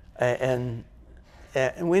 yeah.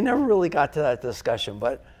 And we never really got to that discussion,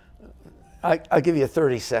 but I'll give you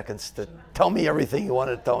 30 seconds to tell me everything you want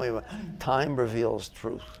to tell me about. Time reveals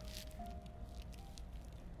truth.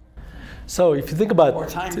 So if you think about... Or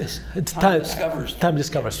time discovers truth. Time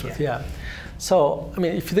discovers truth, yeah. So,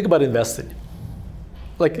 if you think about investing,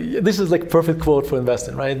 this is perfect quote for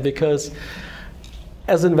investing, right? Because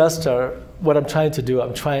as an investor, what I'm trying to do,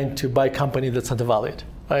 I'm trying to buy a company that's undervalued,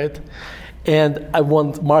 right? And I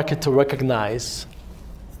want market to recognize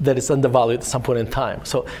that it's undervalued at some point in time.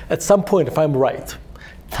 So at some point, if I'm right,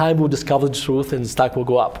 time will discover the truth and the stock will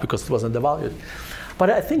go up because it was undervalued. But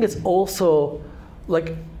I think it's also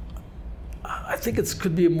I think it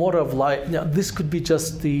could be more of this could be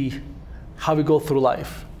just how we go through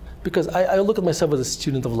life. Because I look at myself as a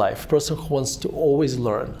student of life, a person who wants to always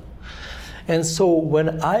learn. And so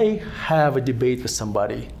when I have a debate with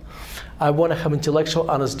somebody, I want to have intellectual,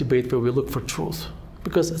 honest debate where we look for truth.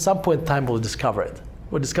 Because at some point in time, we'll discover it.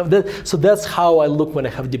 So that's how I look when I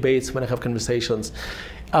have debates, when I have conversations.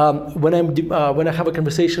 When I have a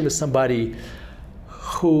conversation with somebody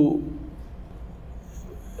who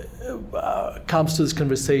comes to this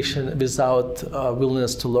conversation without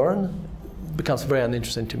willingness to learn, it becomes very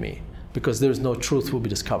uninteresting to me. Because there is no truth will be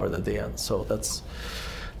discovered at the end. So that's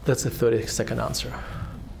a 30-second answer.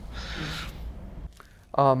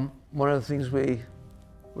 One of the things we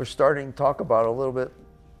were starting to talk about a little bit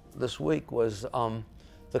this week was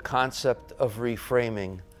the concept of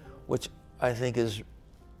reframing, which I think is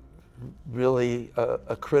really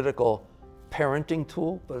a critical parenting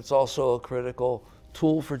tool, but it's also a critical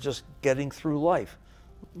tool for just getting through life.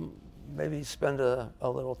 Maybe spend a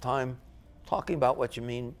little time talking about what you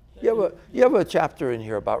mean. You have a chapter in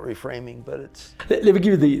here about reframing, but it's... Let me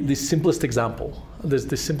give you the simplest example. There's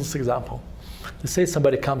the simplest example. Let's say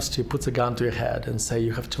somebody comes to you, puts a gun to your head and say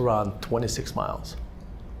you have to run 26 miles.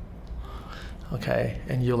 Okay,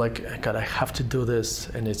 and you're like, God, I have to do this,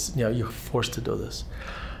 and it's, you're forced to do this,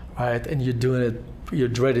 right? And you're doing it, you're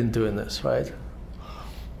dreading doing this, right?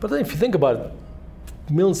 But then if you think about it,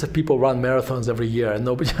 millions of people run marathons every year, and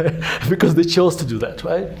nobody, because they chose to do that,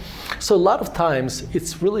 right? So a lot of times,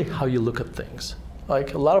 it's really how you look at things.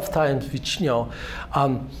 Like a lot of times, which, when,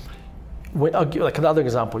 I'll give like another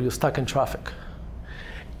example, you're stuck in traffic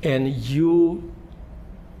and you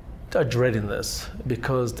are dreading this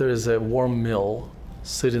because there is a warm meal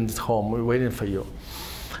sitting at home waiting for you.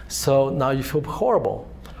 So now you feel horrible.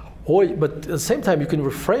 But at the same time, you can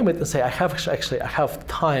reframe it and say, I have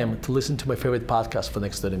time to listen to my favorite podcast for the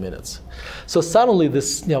next 30 minutes. So suddenly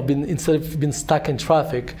this, instead of being stuck in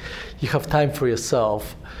traffic, you have time for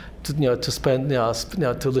yourself to spend,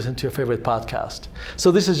 to listen to your favorite podcast. So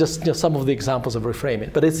this is just some of the examples of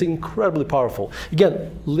reframing, but it's incredibly powerful.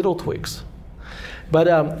 Again, little tweaks. But,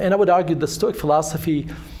 and I would argue that Stoic philosophy,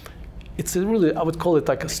 it's really, I would call it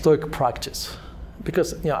like a Stoic practice.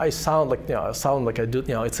 Because I sound like I do.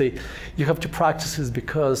 It's you have to practice this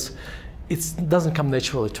because it doesn't come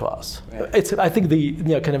naturally to us. Right. I think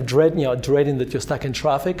the kind of dreading that you're stuck in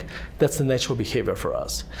traffic, that's the natural behavior for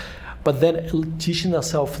us. But then teaching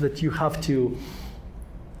ourselves that you have to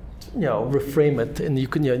reframe it, and you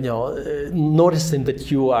can noticing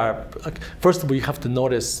that you are first of all you have to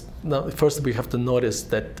notice. First of all, you have to notice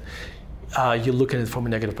that. You look at it from a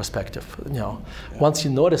negative perspective. Once you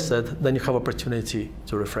notice it, then you have opportunity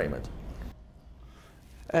to reframe it.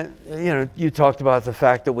 And you talked about the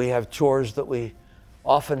fact that we have chores that we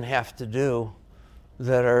often have to do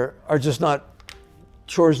that are just not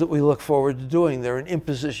chores that we look forward to doing. They're an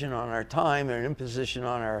imposition on our time, they're an imposition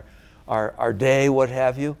on our day, what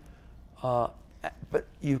have you. But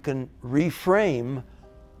you can reframe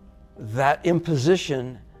that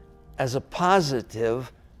imposition as a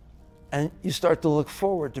positive, and you start to look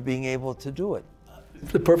forward to being able to do it.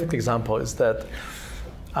 The perfect example is that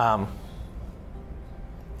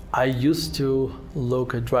I used to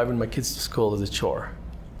look at driving my kids to school as a chore.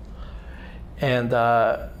 And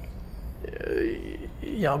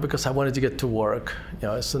because I wanted to get to work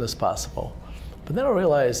as soon as possible. But then I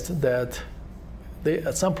realized that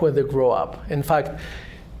at some point they grow up. In fact,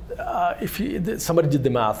 somebody did the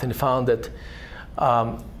math and found that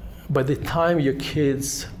by the time your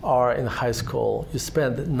kids are in high school, you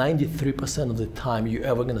spend 93% of the time you're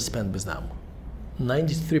ever going to spend with them.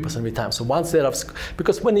 93% of the time. So once they're out of school,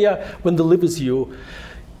 because when they live with you,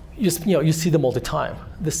 you see them all the time.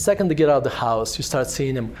 The second they get out of the house, you start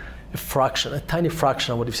seeing them a tiny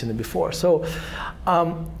fraction of what you've seen them before. So,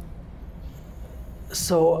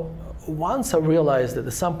 once I realized that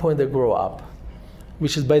at some point they grow up,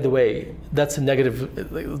 which is, by the way, that's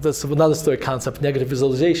another Stoic concept, negative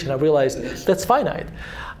visualization. I realized that's finite.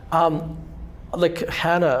 Like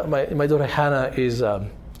Hannah, my daughter Hannah is,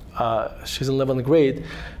 she's in 11th grade,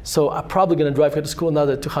 so I'm probably going to drive her to school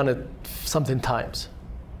another 200 something times.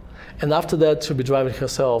 And after that, she'll be driving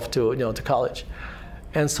herself to college.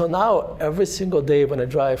 And so now, every single day when I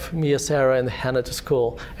drive Mia, Sarah, and Hannah to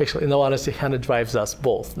school, actually, in all honesty, Hannah drives us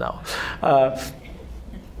both now.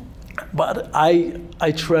 But I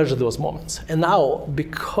treasure those moments. And now, so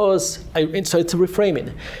it's a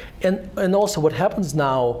reframing. And also what happens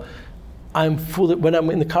now, when I'm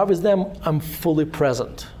in the car with them, I'm fully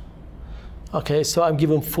present. Okay, so I'm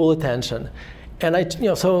giving full attention. And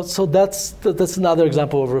so that's another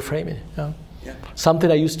example of reframing. Yeah.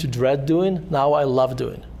 Something I used to dread doing, now I love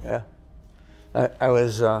doing. Yeah. I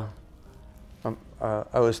was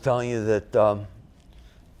telling you that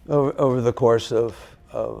over the course of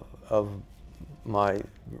my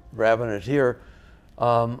rabbinate here,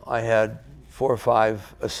 I had 4 or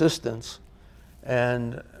 5 assistants,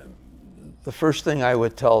 and the first thing I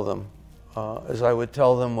would tell them is I would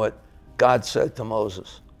tell them what God said to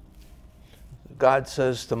Moses. God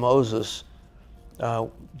says to Moses,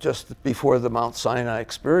 just before the Mount Sinai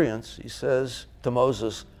experience, he says to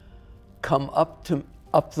Moses, "Come up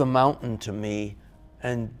the mountain to me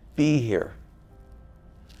and be here."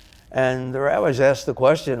 And the rabbis asked the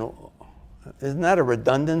question, isn't that a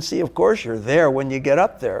redundancy? Of course you're there when you get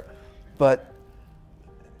up there. But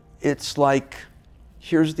it's like,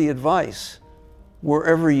 here's the advice.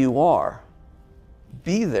 Wherever you are,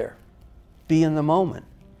 be there. Be in the moment.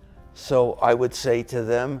 So I would say to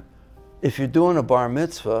them, if you're doing a bar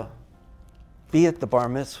mitzvah, be at the bar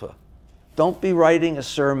mitzvah. Don't be writing a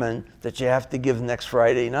sermon that you have to give next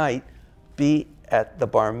Friday night. Be at the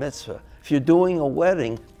bar mitzvah. If you're doing a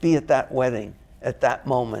wedding, be at that wedding at that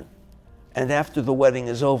moment. And after the wedding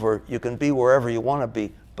is over, you can be wherever you want to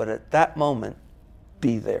be, but at that moment,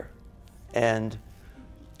 be there. And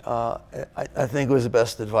I think it was the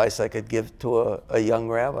best advice I could give to a young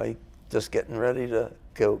rabbi just getting ready to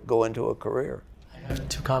go into a career. I have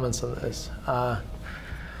 2 comments on this.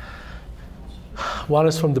 One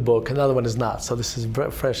is from the book, another one is not. So this is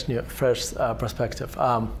fresh perspective.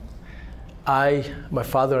 My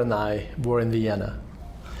father and I were in Vienna,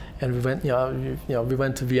 and we went, we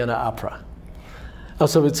went to Vienna Opera.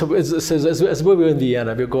 So as we were in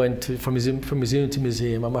Vienna, we were going from museum to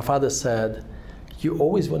museum, and my father said, "You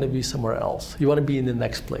always want to be somewhere else. You want to be in the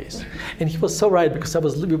next place." And he was so right, because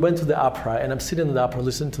we went to the opera, and I'm sitting in the opera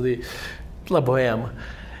listening to the La Boheme,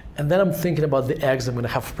 and then I'm thinking about the eggs I'm going to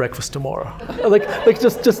have for breakfast tomorrow.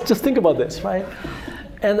 just think about this, right?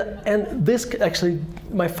 And this actually,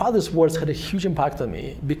 my father's words had a huge impact on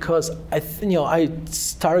me, because I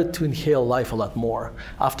started to inhale life a lot more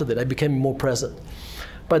after that. I became more present.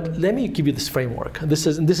 But let me give you this framework. This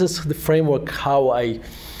is the framework how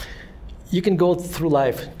you can go through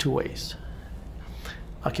life two ways.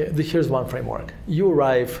 Okay, here's one framework. You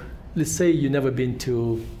arrive, let's say you've never been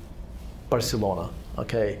to Barcelona,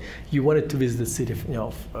 okay? You wanted to visit the city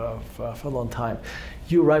for a long time.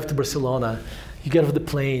 You arrive to Barcelona, you get off the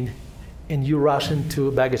plane, and you rush into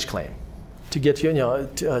a baggage claim to get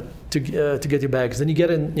to get your bags. Then you get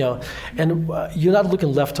in, and you're not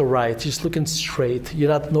looking left or right, you're just looking straight. You're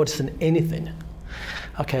not noticing anything.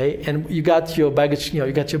 Okay, and you got your baggage,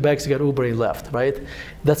 you got your bags, you got Uber, and left, right?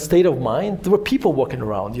 That state of mind, there were people walking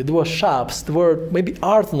around you, there were shops, there were maybe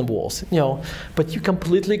art on the walls, but you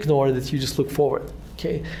completely ignored it, you just look forward,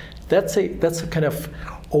 okay? That's a kind of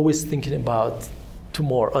always thinking about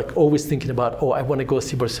tomorrow, like always thinking about, I want to go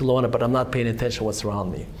see Barcelona, but I'm not paying attention to what's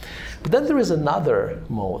around me. But then there is another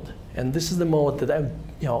mode, and this is the mode that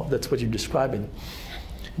that's what you're describing.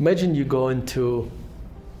 Imagine you go into,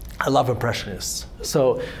 I love Impressionists.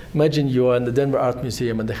 So imagine you're in the Denver Art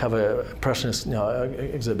Museum and they have an Impressionist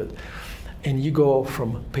exhibit. And you go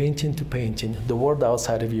from painting to painting. The world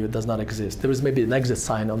outside of you does not exist. There is maybe an exit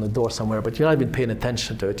sign on the door somewhere, but you're not even paying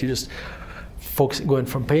attention to it. You're just going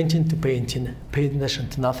from painting to painting, paying attention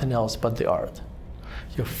to nothing else but the art.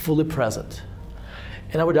 You're fully present.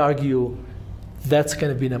 And I would argue that's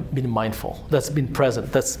kind of being mindful. That's being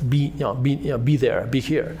present. That's be there, be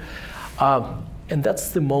here. And that's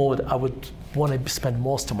the mode I would want to spend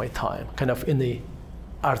most of my time, kind of in the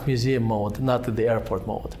art museum mode, not in the airport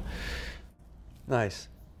mode. Nice.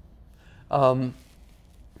 How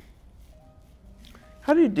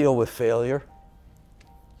do you deal with failure?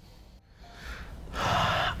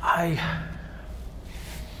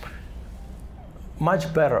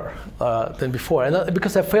 Much better than before, and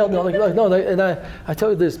because I failed, and I tell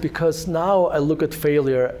you this because now I look at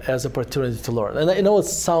failure as an opportunity to learn. And I know it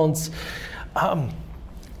sounds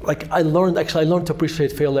like I learned to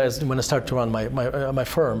appreciate failure when I started to run my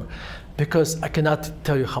firm, because I cannot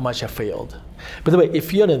tell you how much I failed. By the way,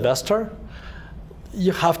 if you're an investor,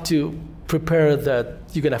 you have to prepare that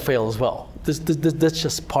you're going to fail as well. That's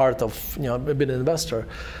just part of being an investor.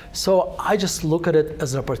 So I just look at it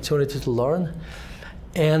as an opportunity to learn,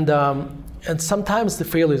 and sometimes the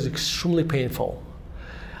failure is extremely painful,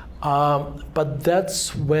 but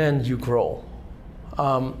that's when you grow.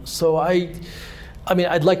 So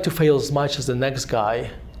I'd like to fail as much as the next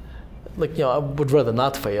guy. I would rather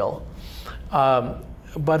not fail.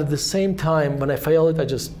 But at the same time, when I fail it,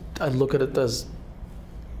 I look at it as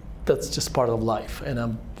that's just part of life,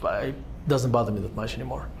 and it doesn't bother me that much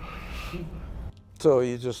anymore. So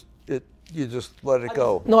you just let it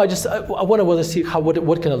go. No, I want to see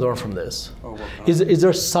what can I learn from this. Is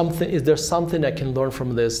there something I can learn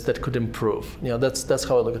from this that could improve? That's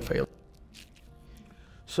how I look at failure.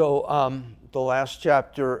 So the last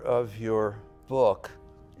chapter of your book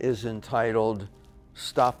is entitled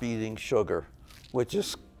 "Stop Eating Sugar," which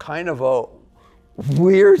is kind of a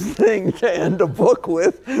weird thing to end a book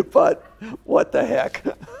with, but what the heck?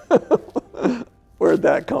 Where'd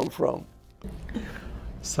that come from?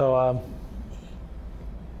 So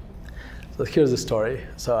here's the story.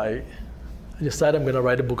 So I decided I'm going to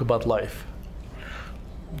write a book about life.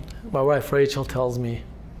 My wife Rachel tells me,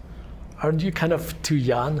 "Aren't you kind of too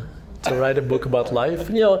young to write a book about life?"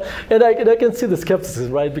 And I can see the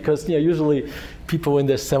skepticism, right? Because usually people in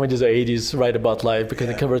their 70s or 80s write about life because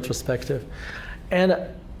they can retrospective. And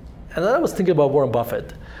then I was thinking about Warren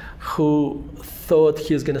Buffett, who thought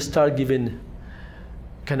he was going to start giving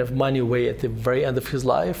kind of money away at the very end of his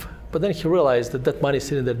life, but then he realized that money is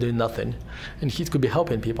sitting there doing nothing, and he could be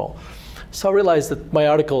helping people. So I realized that my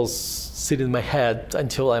articles sit in my head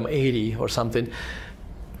until I'm 80 or something,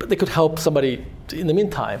 but they could help somebody in the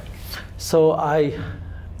meantime. So I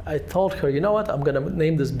told her, you know what, I'm going to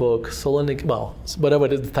name this book whatever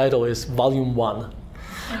the title is, Volume 1.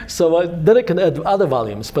 So then I can add other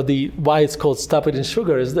volumes, but why it's called Stop Eating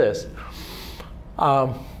Sugar is this.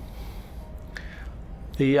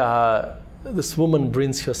 This woman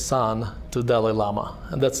brings her son to Dalai Lama,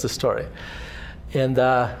 and that's the story. And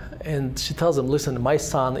she tells him, listen, my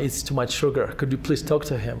son eats too much sugar. Could you please talk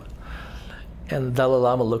to him? And Dalai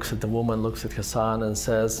Lama looks at the woman, looks at her son, and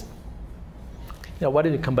says, why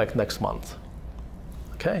didn't you come back next month?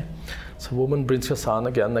 Okay, so woman brings her son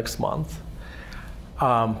again next month.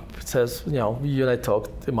 Says, you and I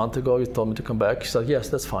talked a month ago, you told me to come back. She said, yes,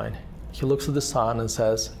 that's fine. He looks at the son and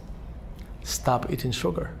says, stop eating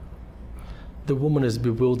sugar. The woman is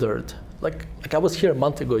bewildered. Like I was here a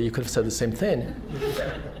month ago, you could have said the same thing.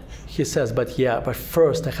 He says, but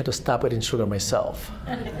first I had to stop eating sugar myself.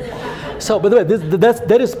 So, by the way,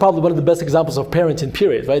 that is probably one of the best examples of parenting,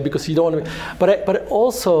 period, right? Because you don't want to, but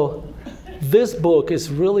also, this book is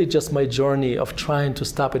really just my journey of trying to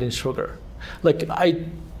stop eating sugar. Like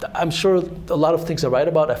I'm sure a lot of things I write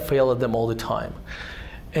about, I fail at them all the time.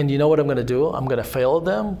 And you know what I'm going to do? I'm going to fail at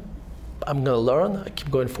them. I'm going to learn. I keep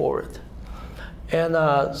going forward. And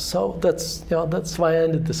so that's why I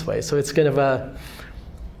ended this way. So it's kind of I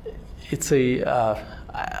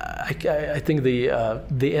think the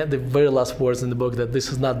very last words in the book, that this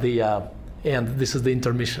is not the end, this is the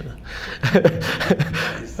intermission.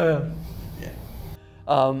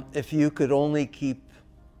 If you could only keep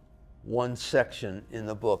one section in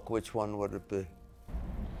the book, which one would it be?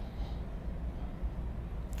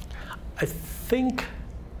 I think,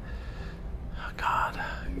 God,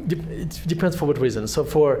 it depends for what reason. So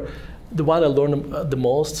for the one I learned the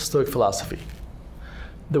most, Stoic Philosophy.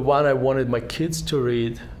 The one I wanted my kids to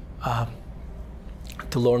read,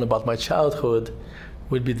 to learn about my childhood,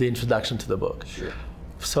 would be the introduction to the book. Sure.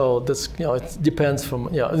 So that's, it depends from,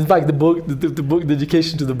 in fact, the book, the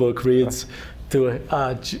dedication to the book reads to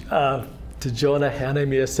Jonah, Hannah,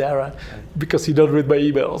 Mia, Sarah, because you don't read my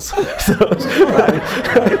emails. So, right.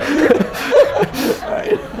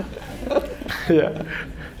 Yeah.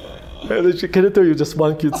 Can I tell you just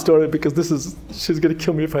one cute story? Because she's going to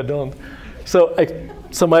kill me if I don't. So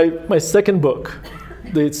my second book,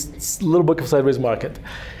 it's Little Book of Sideways Market,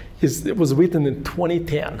 it was written in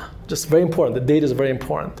 2010. Just very important. The date is very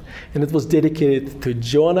important. And it was dedicated to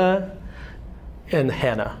Jonah and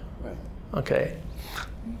Hannah. Right. Okay.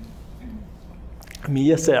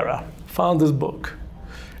 Mia Sarah found this book.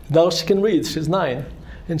 Now she can read. She's 9.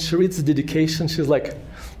 And she reads the dedication. She's like,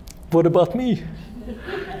 what about me?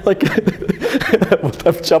 Like, what,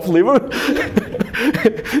 I've chopped liver?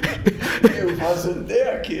 You wasn't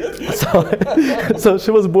there, kid. So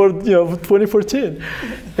she was born, 2014.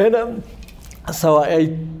 And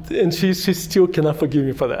she still cannot forgive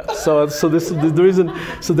me for that. So this is the reason.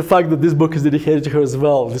 So the fact that this book is dedicated to her as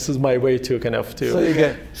well, this is my way to kind of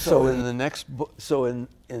So in the next book,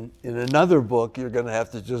 in another book, you're going to have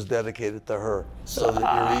to just dedicate it to her, so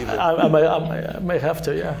that you're even. I might have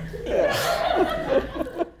to, yeah.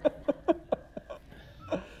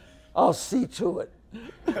 I'll see to it.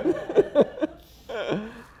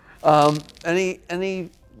 Any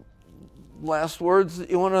last words that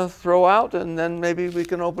you want to throw out, and then maybe we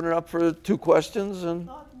can open it up for 2 questions. And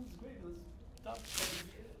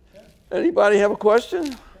anybody have a question?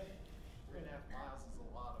 3.5 miles is a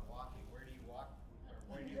lot of walking. Where do you walk, or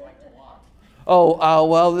where do you like to walk? Oh,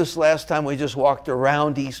 well, this last time we just walked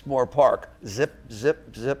around Eastmore Park. Zip,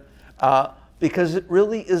 zip, zip. Because it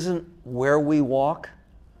really isn't where we walk,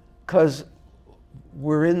 because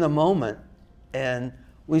we're in the moment and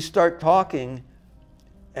we start talking,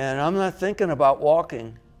 and I'm not thinking about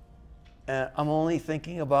walking, and I'm only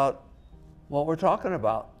thinking about what we're talking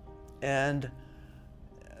about. And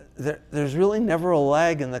there's really never a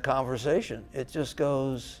lag in the conversation. It just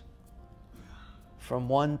goes from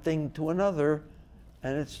one thing to another,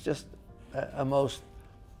 and it's just a most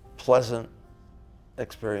pleasant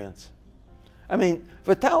experience. I mean,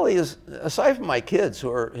 Vitaliy is, aside from my kids who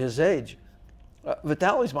are his age,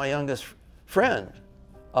 Vitali's my youngest friend.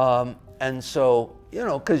 And so,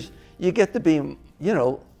 because you get to be,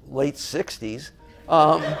 late 60s,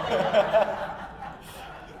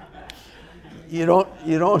 you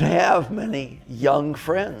don't have many young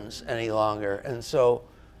friends any longer. And so,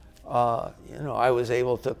 I was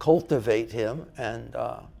able to cultivate him and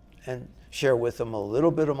share with him a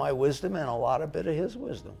little bit of my wisdom and a lot of bit of his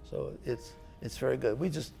wisdom. So it's very good.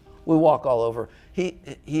 We walk all over. He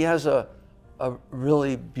has a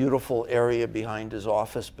really beautiful area behind his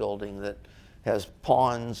office building that has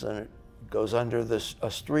ponds, and it goes under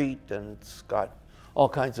a street, and it's got all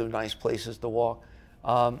kinds of nice places to walk.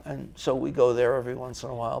 And so we go there every once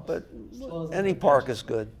in a while, but any park is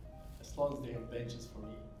good. As long as they have benches for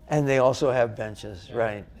me. And they also have benches, yeah.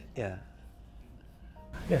 Right, yeah.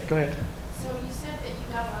 Yeah, go ahead. So you said that you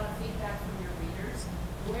got a lot of feedback from your readers.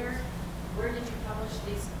 Where did you publish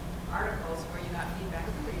these articles where you got feedback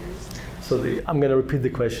from readers? So I'm going to repeat the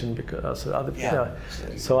question because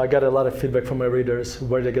So I got a lot of feedback from my readers.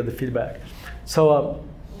 Where did I get the feedback? So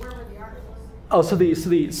where were the articles? Oh, so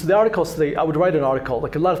the articles, I would write an article.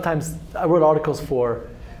 Like a lot of times, I wrote articles for,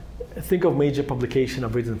 think of major publication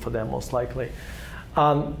I've written for them most likely.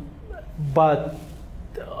 But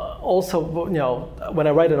also, you know, when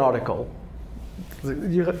I write an article,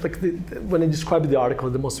 when I describe the article,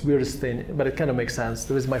 the most weirdest thing, but it kind of makes sense.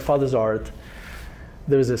 There is my father's art.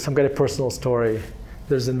 There's some kind of personal story.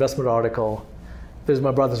 There's an investment article. There's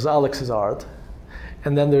my brother Alex's art.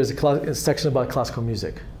 And then there's a section about classical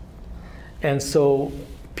music. And so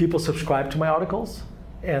people subscribe to my articles,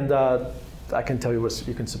 and I can tell you where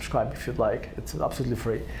you can subscribe if you'd like. It's absolutely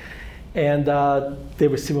free. And they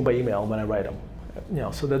receive them by email when I write them. You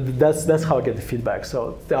know, so that's how I get the feedback.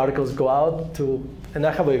 So the articles go out to, and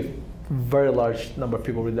I have a very large number of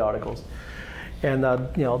people read the articles. And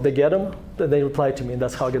you know, they get them, then they reply to me, and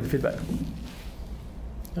that's how I get the feedback.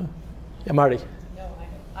 Yeah, Marty. No,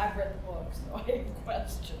 I've read the book, so I have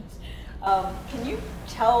questions. Can you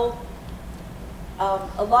tell,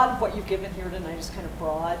 a lot of what you've given here tonight is kind of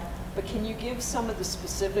broad, but can you give some of the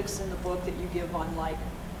specifics in the book that you give on like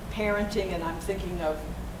parenting? And I'm thinking of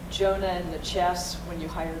Jonah and the chess, when you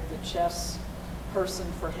hired the chess person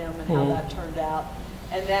for him and how that turned out.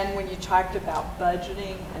 And then when you talked about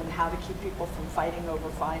budgeting and how to keep people from fighting over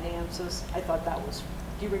finances, I thought that was,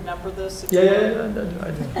 do you remember this? Yeah,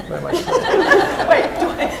 I do very much. Wait,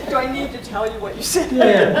 do I need to tell you what you said?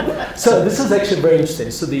 Yeah. So this is actually very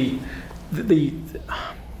interesting. So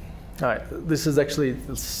all right, this is actually,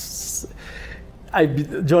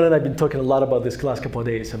 Jonah and I have been talking a lot about this the last couple of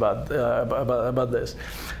days about this.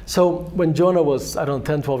 So when Jonah was, I don't know,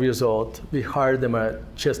 10, 12 years old, we hired him a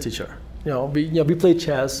chess teacher. We played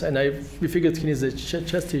chess, and we figured he needs a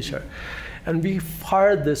chess teacher. And we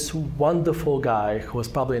hired this wonderful guy who was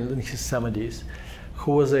probably in his 70s,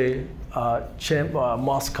 who was a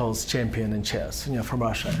Moscow's champion in chess, from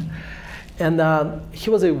Russia. And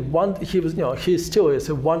he still is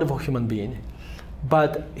a wonderful human being,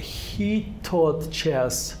 but he taught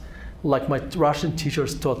chess like my Russian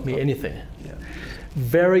teachers taught me anything. Yeah.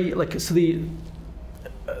 Very like so.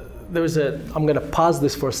 I'm going to pause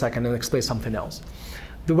this for a second and explain something else.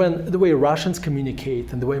 The way Russians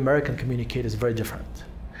communicate and the way Americans communicate is very different,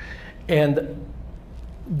 and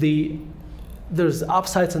there's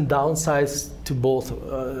upsides and downsides to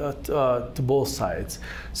both sides.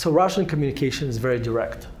 So Russian communication is very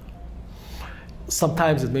direct.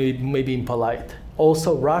 Sometimes it may be impolite.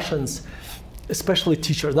 Also, Russians, especially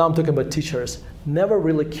teachers, now I'm talking about teachers, never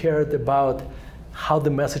really cared about how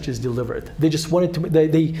the message is delivered. They just wanted to,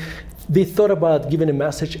 they thought about giving a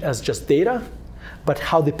message as just data, but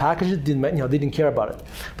how they package it, they didn't care about it.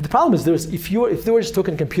 But the problem is, if they were just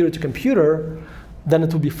talking computer to computer, then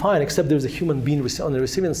it would be fine, except there's a human being on the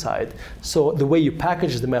receiving side. So the way you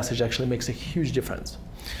package the message actually makes a huge difference.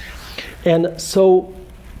 And so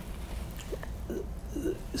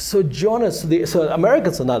Jonah, so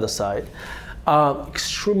Americans on the other side are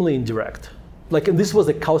extremely indirect. And this was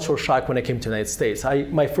a cultural shock when I came to the United States.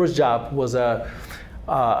 My first job was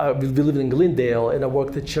we lived in Glendale, and I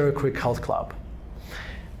worked at Cherry Creek Health Club.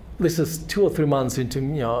 This is 2 or 3 months into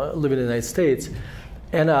living in the United States.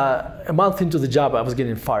 And a month into the job, I was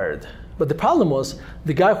getting fired. But the problem was,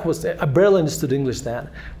 the guy who was, I barely understood English then,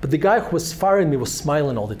 but the guy who was firing me was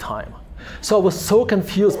smiling all the time. So I was so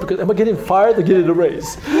confused, because am I getting fired or getting a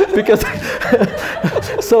raise? Because,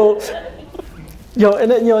 so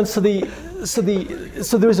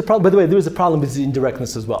there is a problem. By the way, there is a problem with the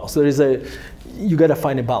indirectness as well. So you got to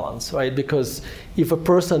find a balance, right? Because if a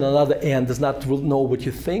person on the other end does not know what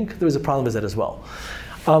you think, there is a problem with that as well.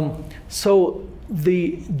 So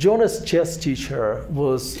Jonah's chess teacher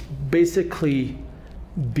was basically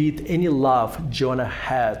beat any love Jonah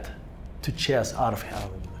had to chess out of him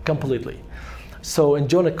completely. So, and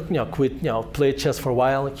Jonah, quit, played chess for a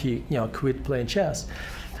while. He, quit playing chess.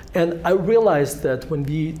 And I realized that when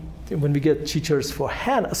we get teachers for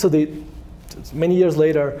Hannah, many years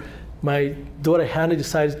later, my daughter Hannah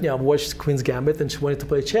decided, watch Queen's Gambit, and she wanted to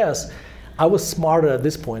play chess. I was smarter at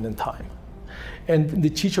this point in time. And the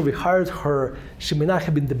teacher, we hired her, she may not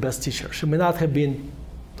have been the best teacher. She may not have been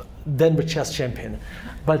Denver chess champion,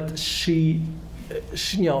 but she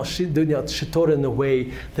taught in a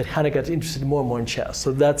way that Hannah got interested more and more in chess.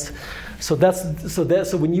 So when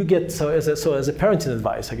you get, as a parenting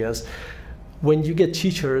advice, I guess, when you get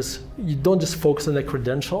teachers, you don't just focus on their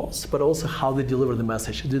credentials, but also how they deliver the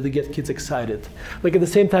message. Do they get kids excited? Like at the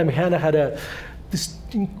same time, Hannah had this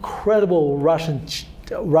incredible Russian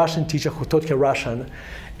teacher who taught her Russian,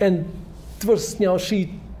 and it was, it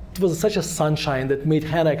was such a sunshine that made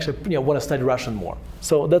Hannah actually, want to study Russian more.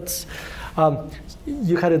 So that's,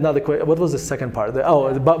 you had another question. What was the second part? The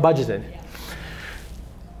budgeting.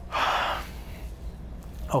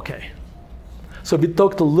 Okay. So we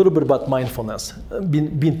talked a little bit about mindfulness,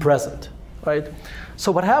 being present, right?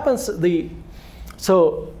 So what happens,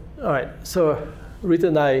 all right, so Rita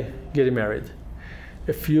and I getting married.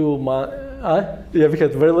 A few months, yeah, we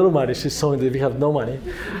had very little money. She's showing that we have no money.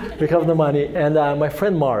 We have no money. And my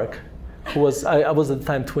friend Mark, who was, I was at the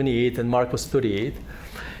time 28 and Mark was 38,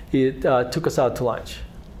 he took us out to lunch.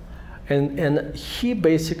 And he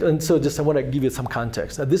basically, and so just I want to give you some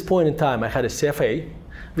context. At this point in time, I had a CFA,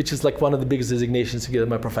 which is like one of the biggest designations to get in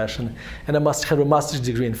my profession, and I must have a master's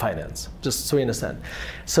degree in finance, just so you understand.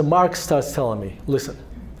 So Mark starts telling me, listen,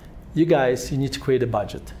 you guys, you need to create a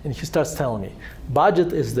budget. And he starts telling me,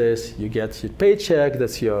 budget is this, you get your paycheck,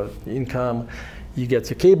 that's your income, you get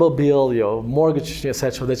your cable bill, your mortgage,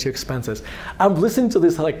 etc., that's your expenses. I'm listening to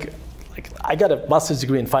this like I got a master's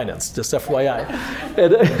degree in finance, just FYI.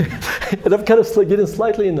 and I'm kind of getting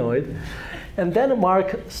slightly annoyed. And then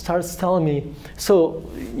Mark starts telling me, so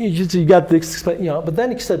you got this, but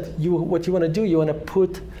then he said, what you want to do, you want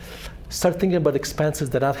to start thinking about expenses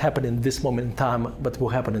that not happen in this moment in time, but will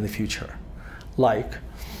happen in the future. Like,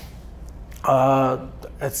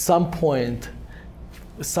 at some point,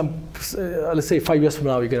 let's say 5 years from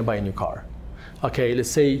now, you're going to buy a new car. Okay, let's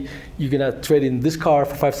say you're going to trade in this car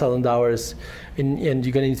for $5,000 and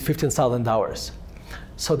you're going to need $15,000.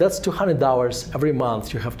 So that's $200 every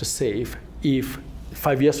month you have to save if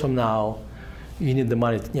 5 years from now you need the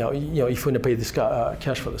money, if you want to pay this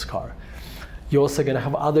cash for this car. You're also going to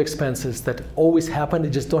have other expenses that always happen, they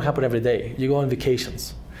just don't happen every day. You go on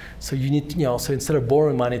vacations. So you need, so instead of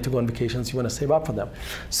borrowing money to go on vacations, you want to save up for them.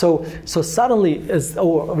 So suddenly,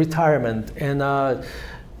 retirement and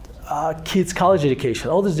kids' college education,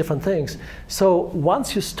 all these different things. So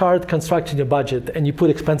once you start constructing your budget and you put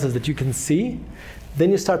expenses that you can see, then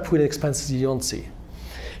you start putting expenses you don't see.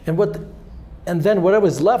 And then whatever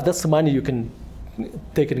is left, that's the money you can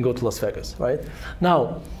take it and go to Las Vegas, right?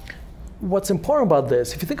 Now, what's important about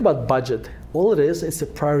this, if you think about budget, all it is a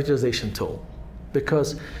prioritization tool.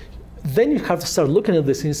 Because then you have to start looking at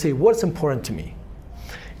this and you say, what's important to me?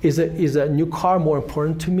 Is a new car more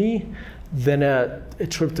important to me than a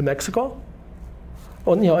trip to Mexico?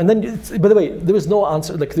 Or, and then, by the way, there is no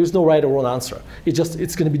answer, there's no right or wrong answer.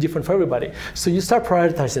 It's going to be different for everybody. So you start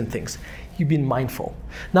prioritizing things. You've been mindful.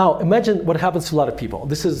 Now, imagine what happens to a lot of people.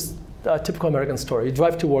 This is a typical American story. You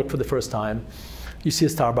drive to work for the first time. You see a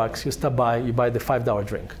Starbucks. You stop by. You buy the $5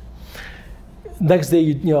 drink. Next day,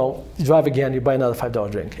 you drive again. You buy another $5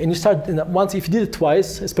 drink. And you start, once, if you did it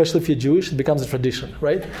twice, especially if you're Jewish, it becomes a tradition,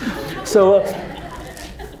 right?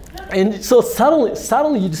 And so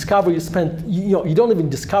suddenly you discover you spent, you don't even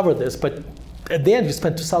discover this, but at the end you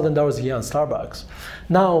spent $2,000 a year on Starbucks.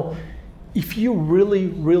 Now, if you really,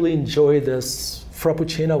 really enjoy this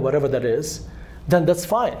Frappuccino, whatever that is, then that's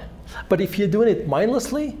fine. But if you're doing it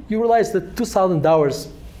mindlessly, you realize that $2,000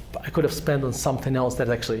 I could have spent on something else that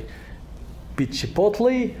actually, be it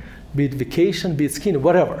Chipotle, be it vacation, be it skiing,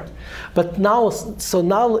 whatever. But now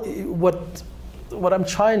what I'm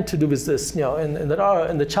trying to do is this, in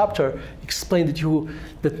the chapter, explain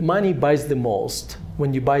that money buys the most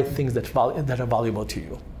when you buy things that are valuable to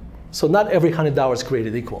you. So not every $100 is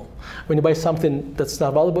created equal. When you buy something that's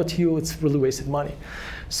not valuable to you, it's really wasted money.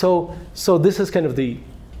 So this is kind of I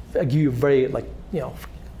give you very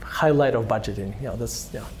highlight of budgeting. That's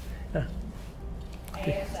yeah. I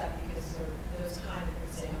ask that because those kind of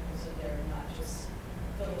examples are there, not just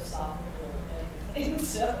philosophical and everything.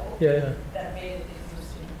 So that made it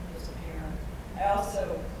interesting as a parent. I also,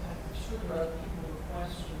 I'm sure there are other people with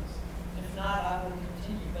questions. If not, I will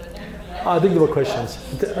continue. But anybody else? I think there were questions.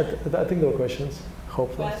 I think there were questions.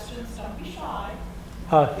 Hopefully. Questions? Don't be shy.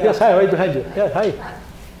 Yes, hi, right behind you. Yeah, hi.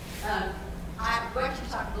 I'm going to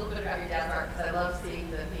talk a little bit about your dad's art because I love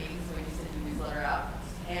seeing the paintings when you send your newsletter out.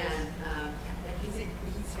 And he's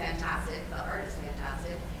fantastic. The art is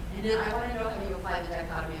fantastic. And then I want to know how you apply the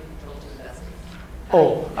dichotomy of control to investing.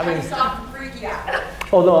 How do you stop from freaking out?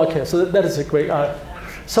 Oh no, okay. So that is a great.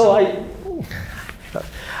 So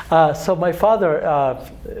my father,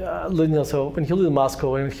 so when he lived in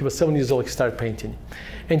Moscow, when he was 7 years old, he started painting,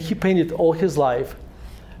 and he painted all his life.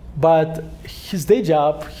 But his day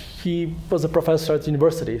job, he was a professor at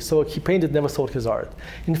university, so he painted, never sold his art.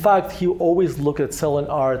 In fact, he always looked at selling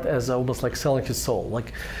art as almost like selling his soul.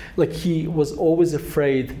 Like he was always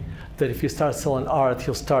afraid that if he starts selling art,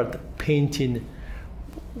 he'll start painting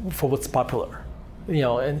for what's popular,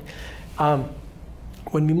 And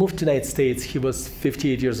when we moved to the United States, he was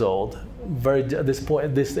 58 years old. At this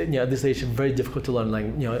age, very difficult to learn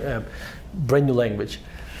brand new language.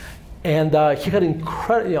 And he had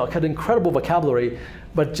incredible vocabulary,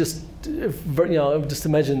 but just just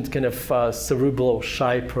imagine kind of cerebral,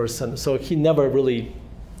 shy person. So he never really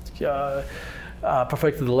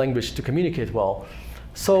perfected the language to communicate well.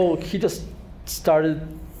 So he just started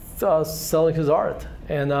selling his art,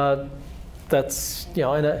 and that's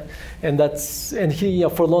and he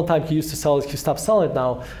for a long time he used to sell it. He stopped selling it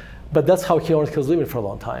now, but that's how he earned his living for a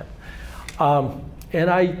long time. And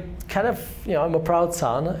I kind of, I'm a proud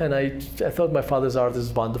son, and I thought my father's art is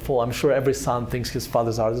wonderful. I'm sure every son thinks his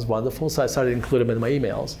father's art is wonderful, so I started including him in my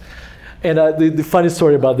emails. And the funny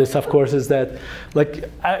story about this, of course, is that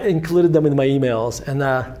I included them in my emails, and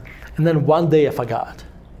then one day I forgot.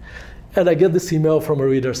 And I get this email from a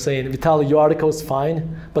reader saying, Vitaliy, your article is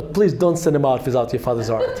fine, but please don't send them out without your father's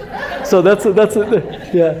art. So that's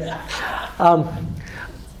yeah.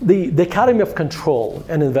 The dichotomy of control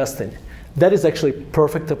and investing, that is actually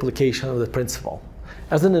perfect application of the principle.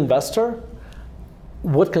 As an investor,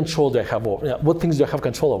 what control do I have over? What things do I have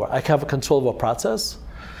control over? I have control over a process,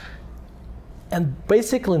 and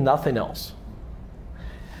basically nothing else.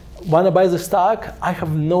 When I buy the stock, I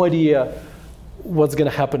have no idea what's going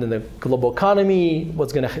to happen in the global economy.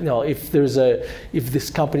 What's going to, if this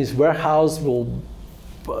company's warehouse will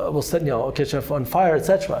catch on fire,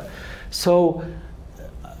 etc. So,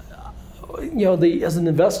 as an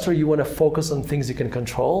investor, you want to focus on things you can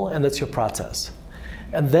control, and that's your process.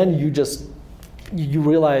 And then you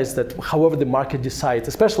realize that however the market decides,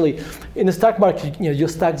 especially in the stock market, your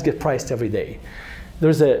stocks get priced every day.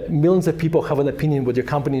 There's millions of people have an opinion what your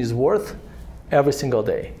company is worth every single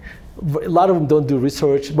day. A lot of them don't do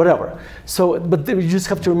research, whatever. So, but you just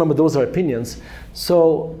have to remember those are opinions.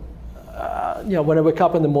 So, when I wake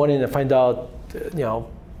up in the morning and find out,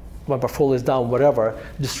 my portfolio is down, whatever,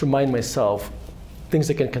 just remind myself, things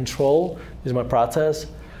I can control is my process.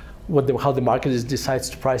 How the market decides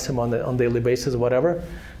to price them on a daily basis or whatever,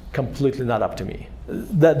 completely not up to me.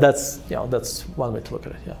 That's one way to look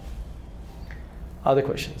at it. Yeah. Other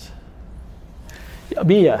questions? Yeah,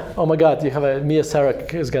 Mia, oh my God, you have Mia Sarah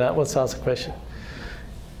wants to ask a question.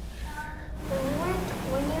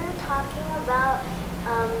 When you were talking about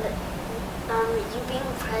you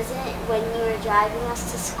being present when you were driving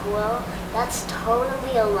us to school, that's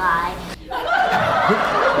totally a lie.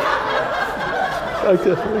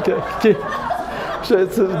 Okay.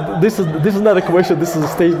 This is not a question. This is a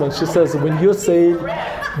statement. She says, when you say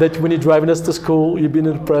that when you're driving us to school, you've been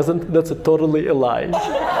in the present, that's totally a lie.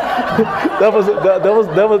 that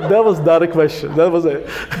was not a question. That was it.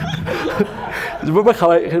 Remember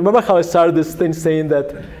how I started this thing saying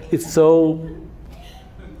that it's so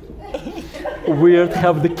weird to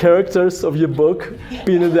have the characters of your book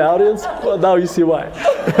being in the audience? Well, now you see why.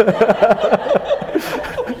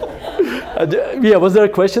 Yeah, was there a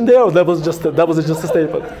question there, or that was just a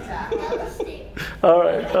statement? All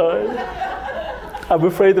right. I'm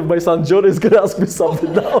afraid if my son Jonah is going to ask me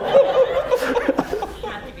something now.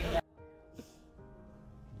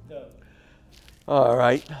 All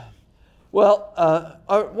right. Well,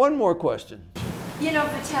 one more question.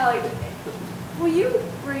 Vitaliy, will you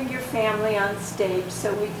bring your family on stage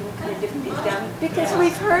so we can kind of meet them? Because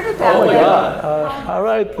we've heard about them. Oh my God. All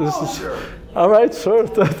right. All right, sure.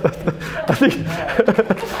 I think.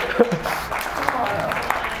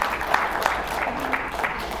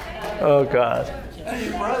 Oh God.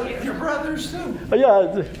 And your brothers too. Oh,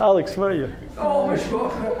 yeah, Alex, where are you? Oh, sure.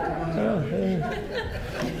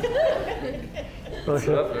 What's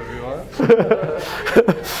up, everyone?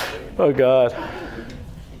 Oh God.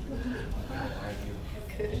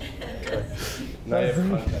 Now you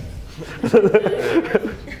have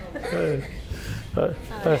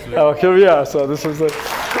Oh, here we are. So this is it.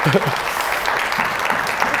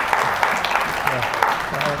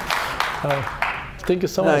 Thank you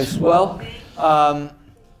so much. Nice. Well,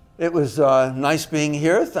 it was nice being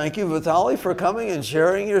here. Thank you, Vitaliy, for coming and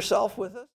sharing yourself with us.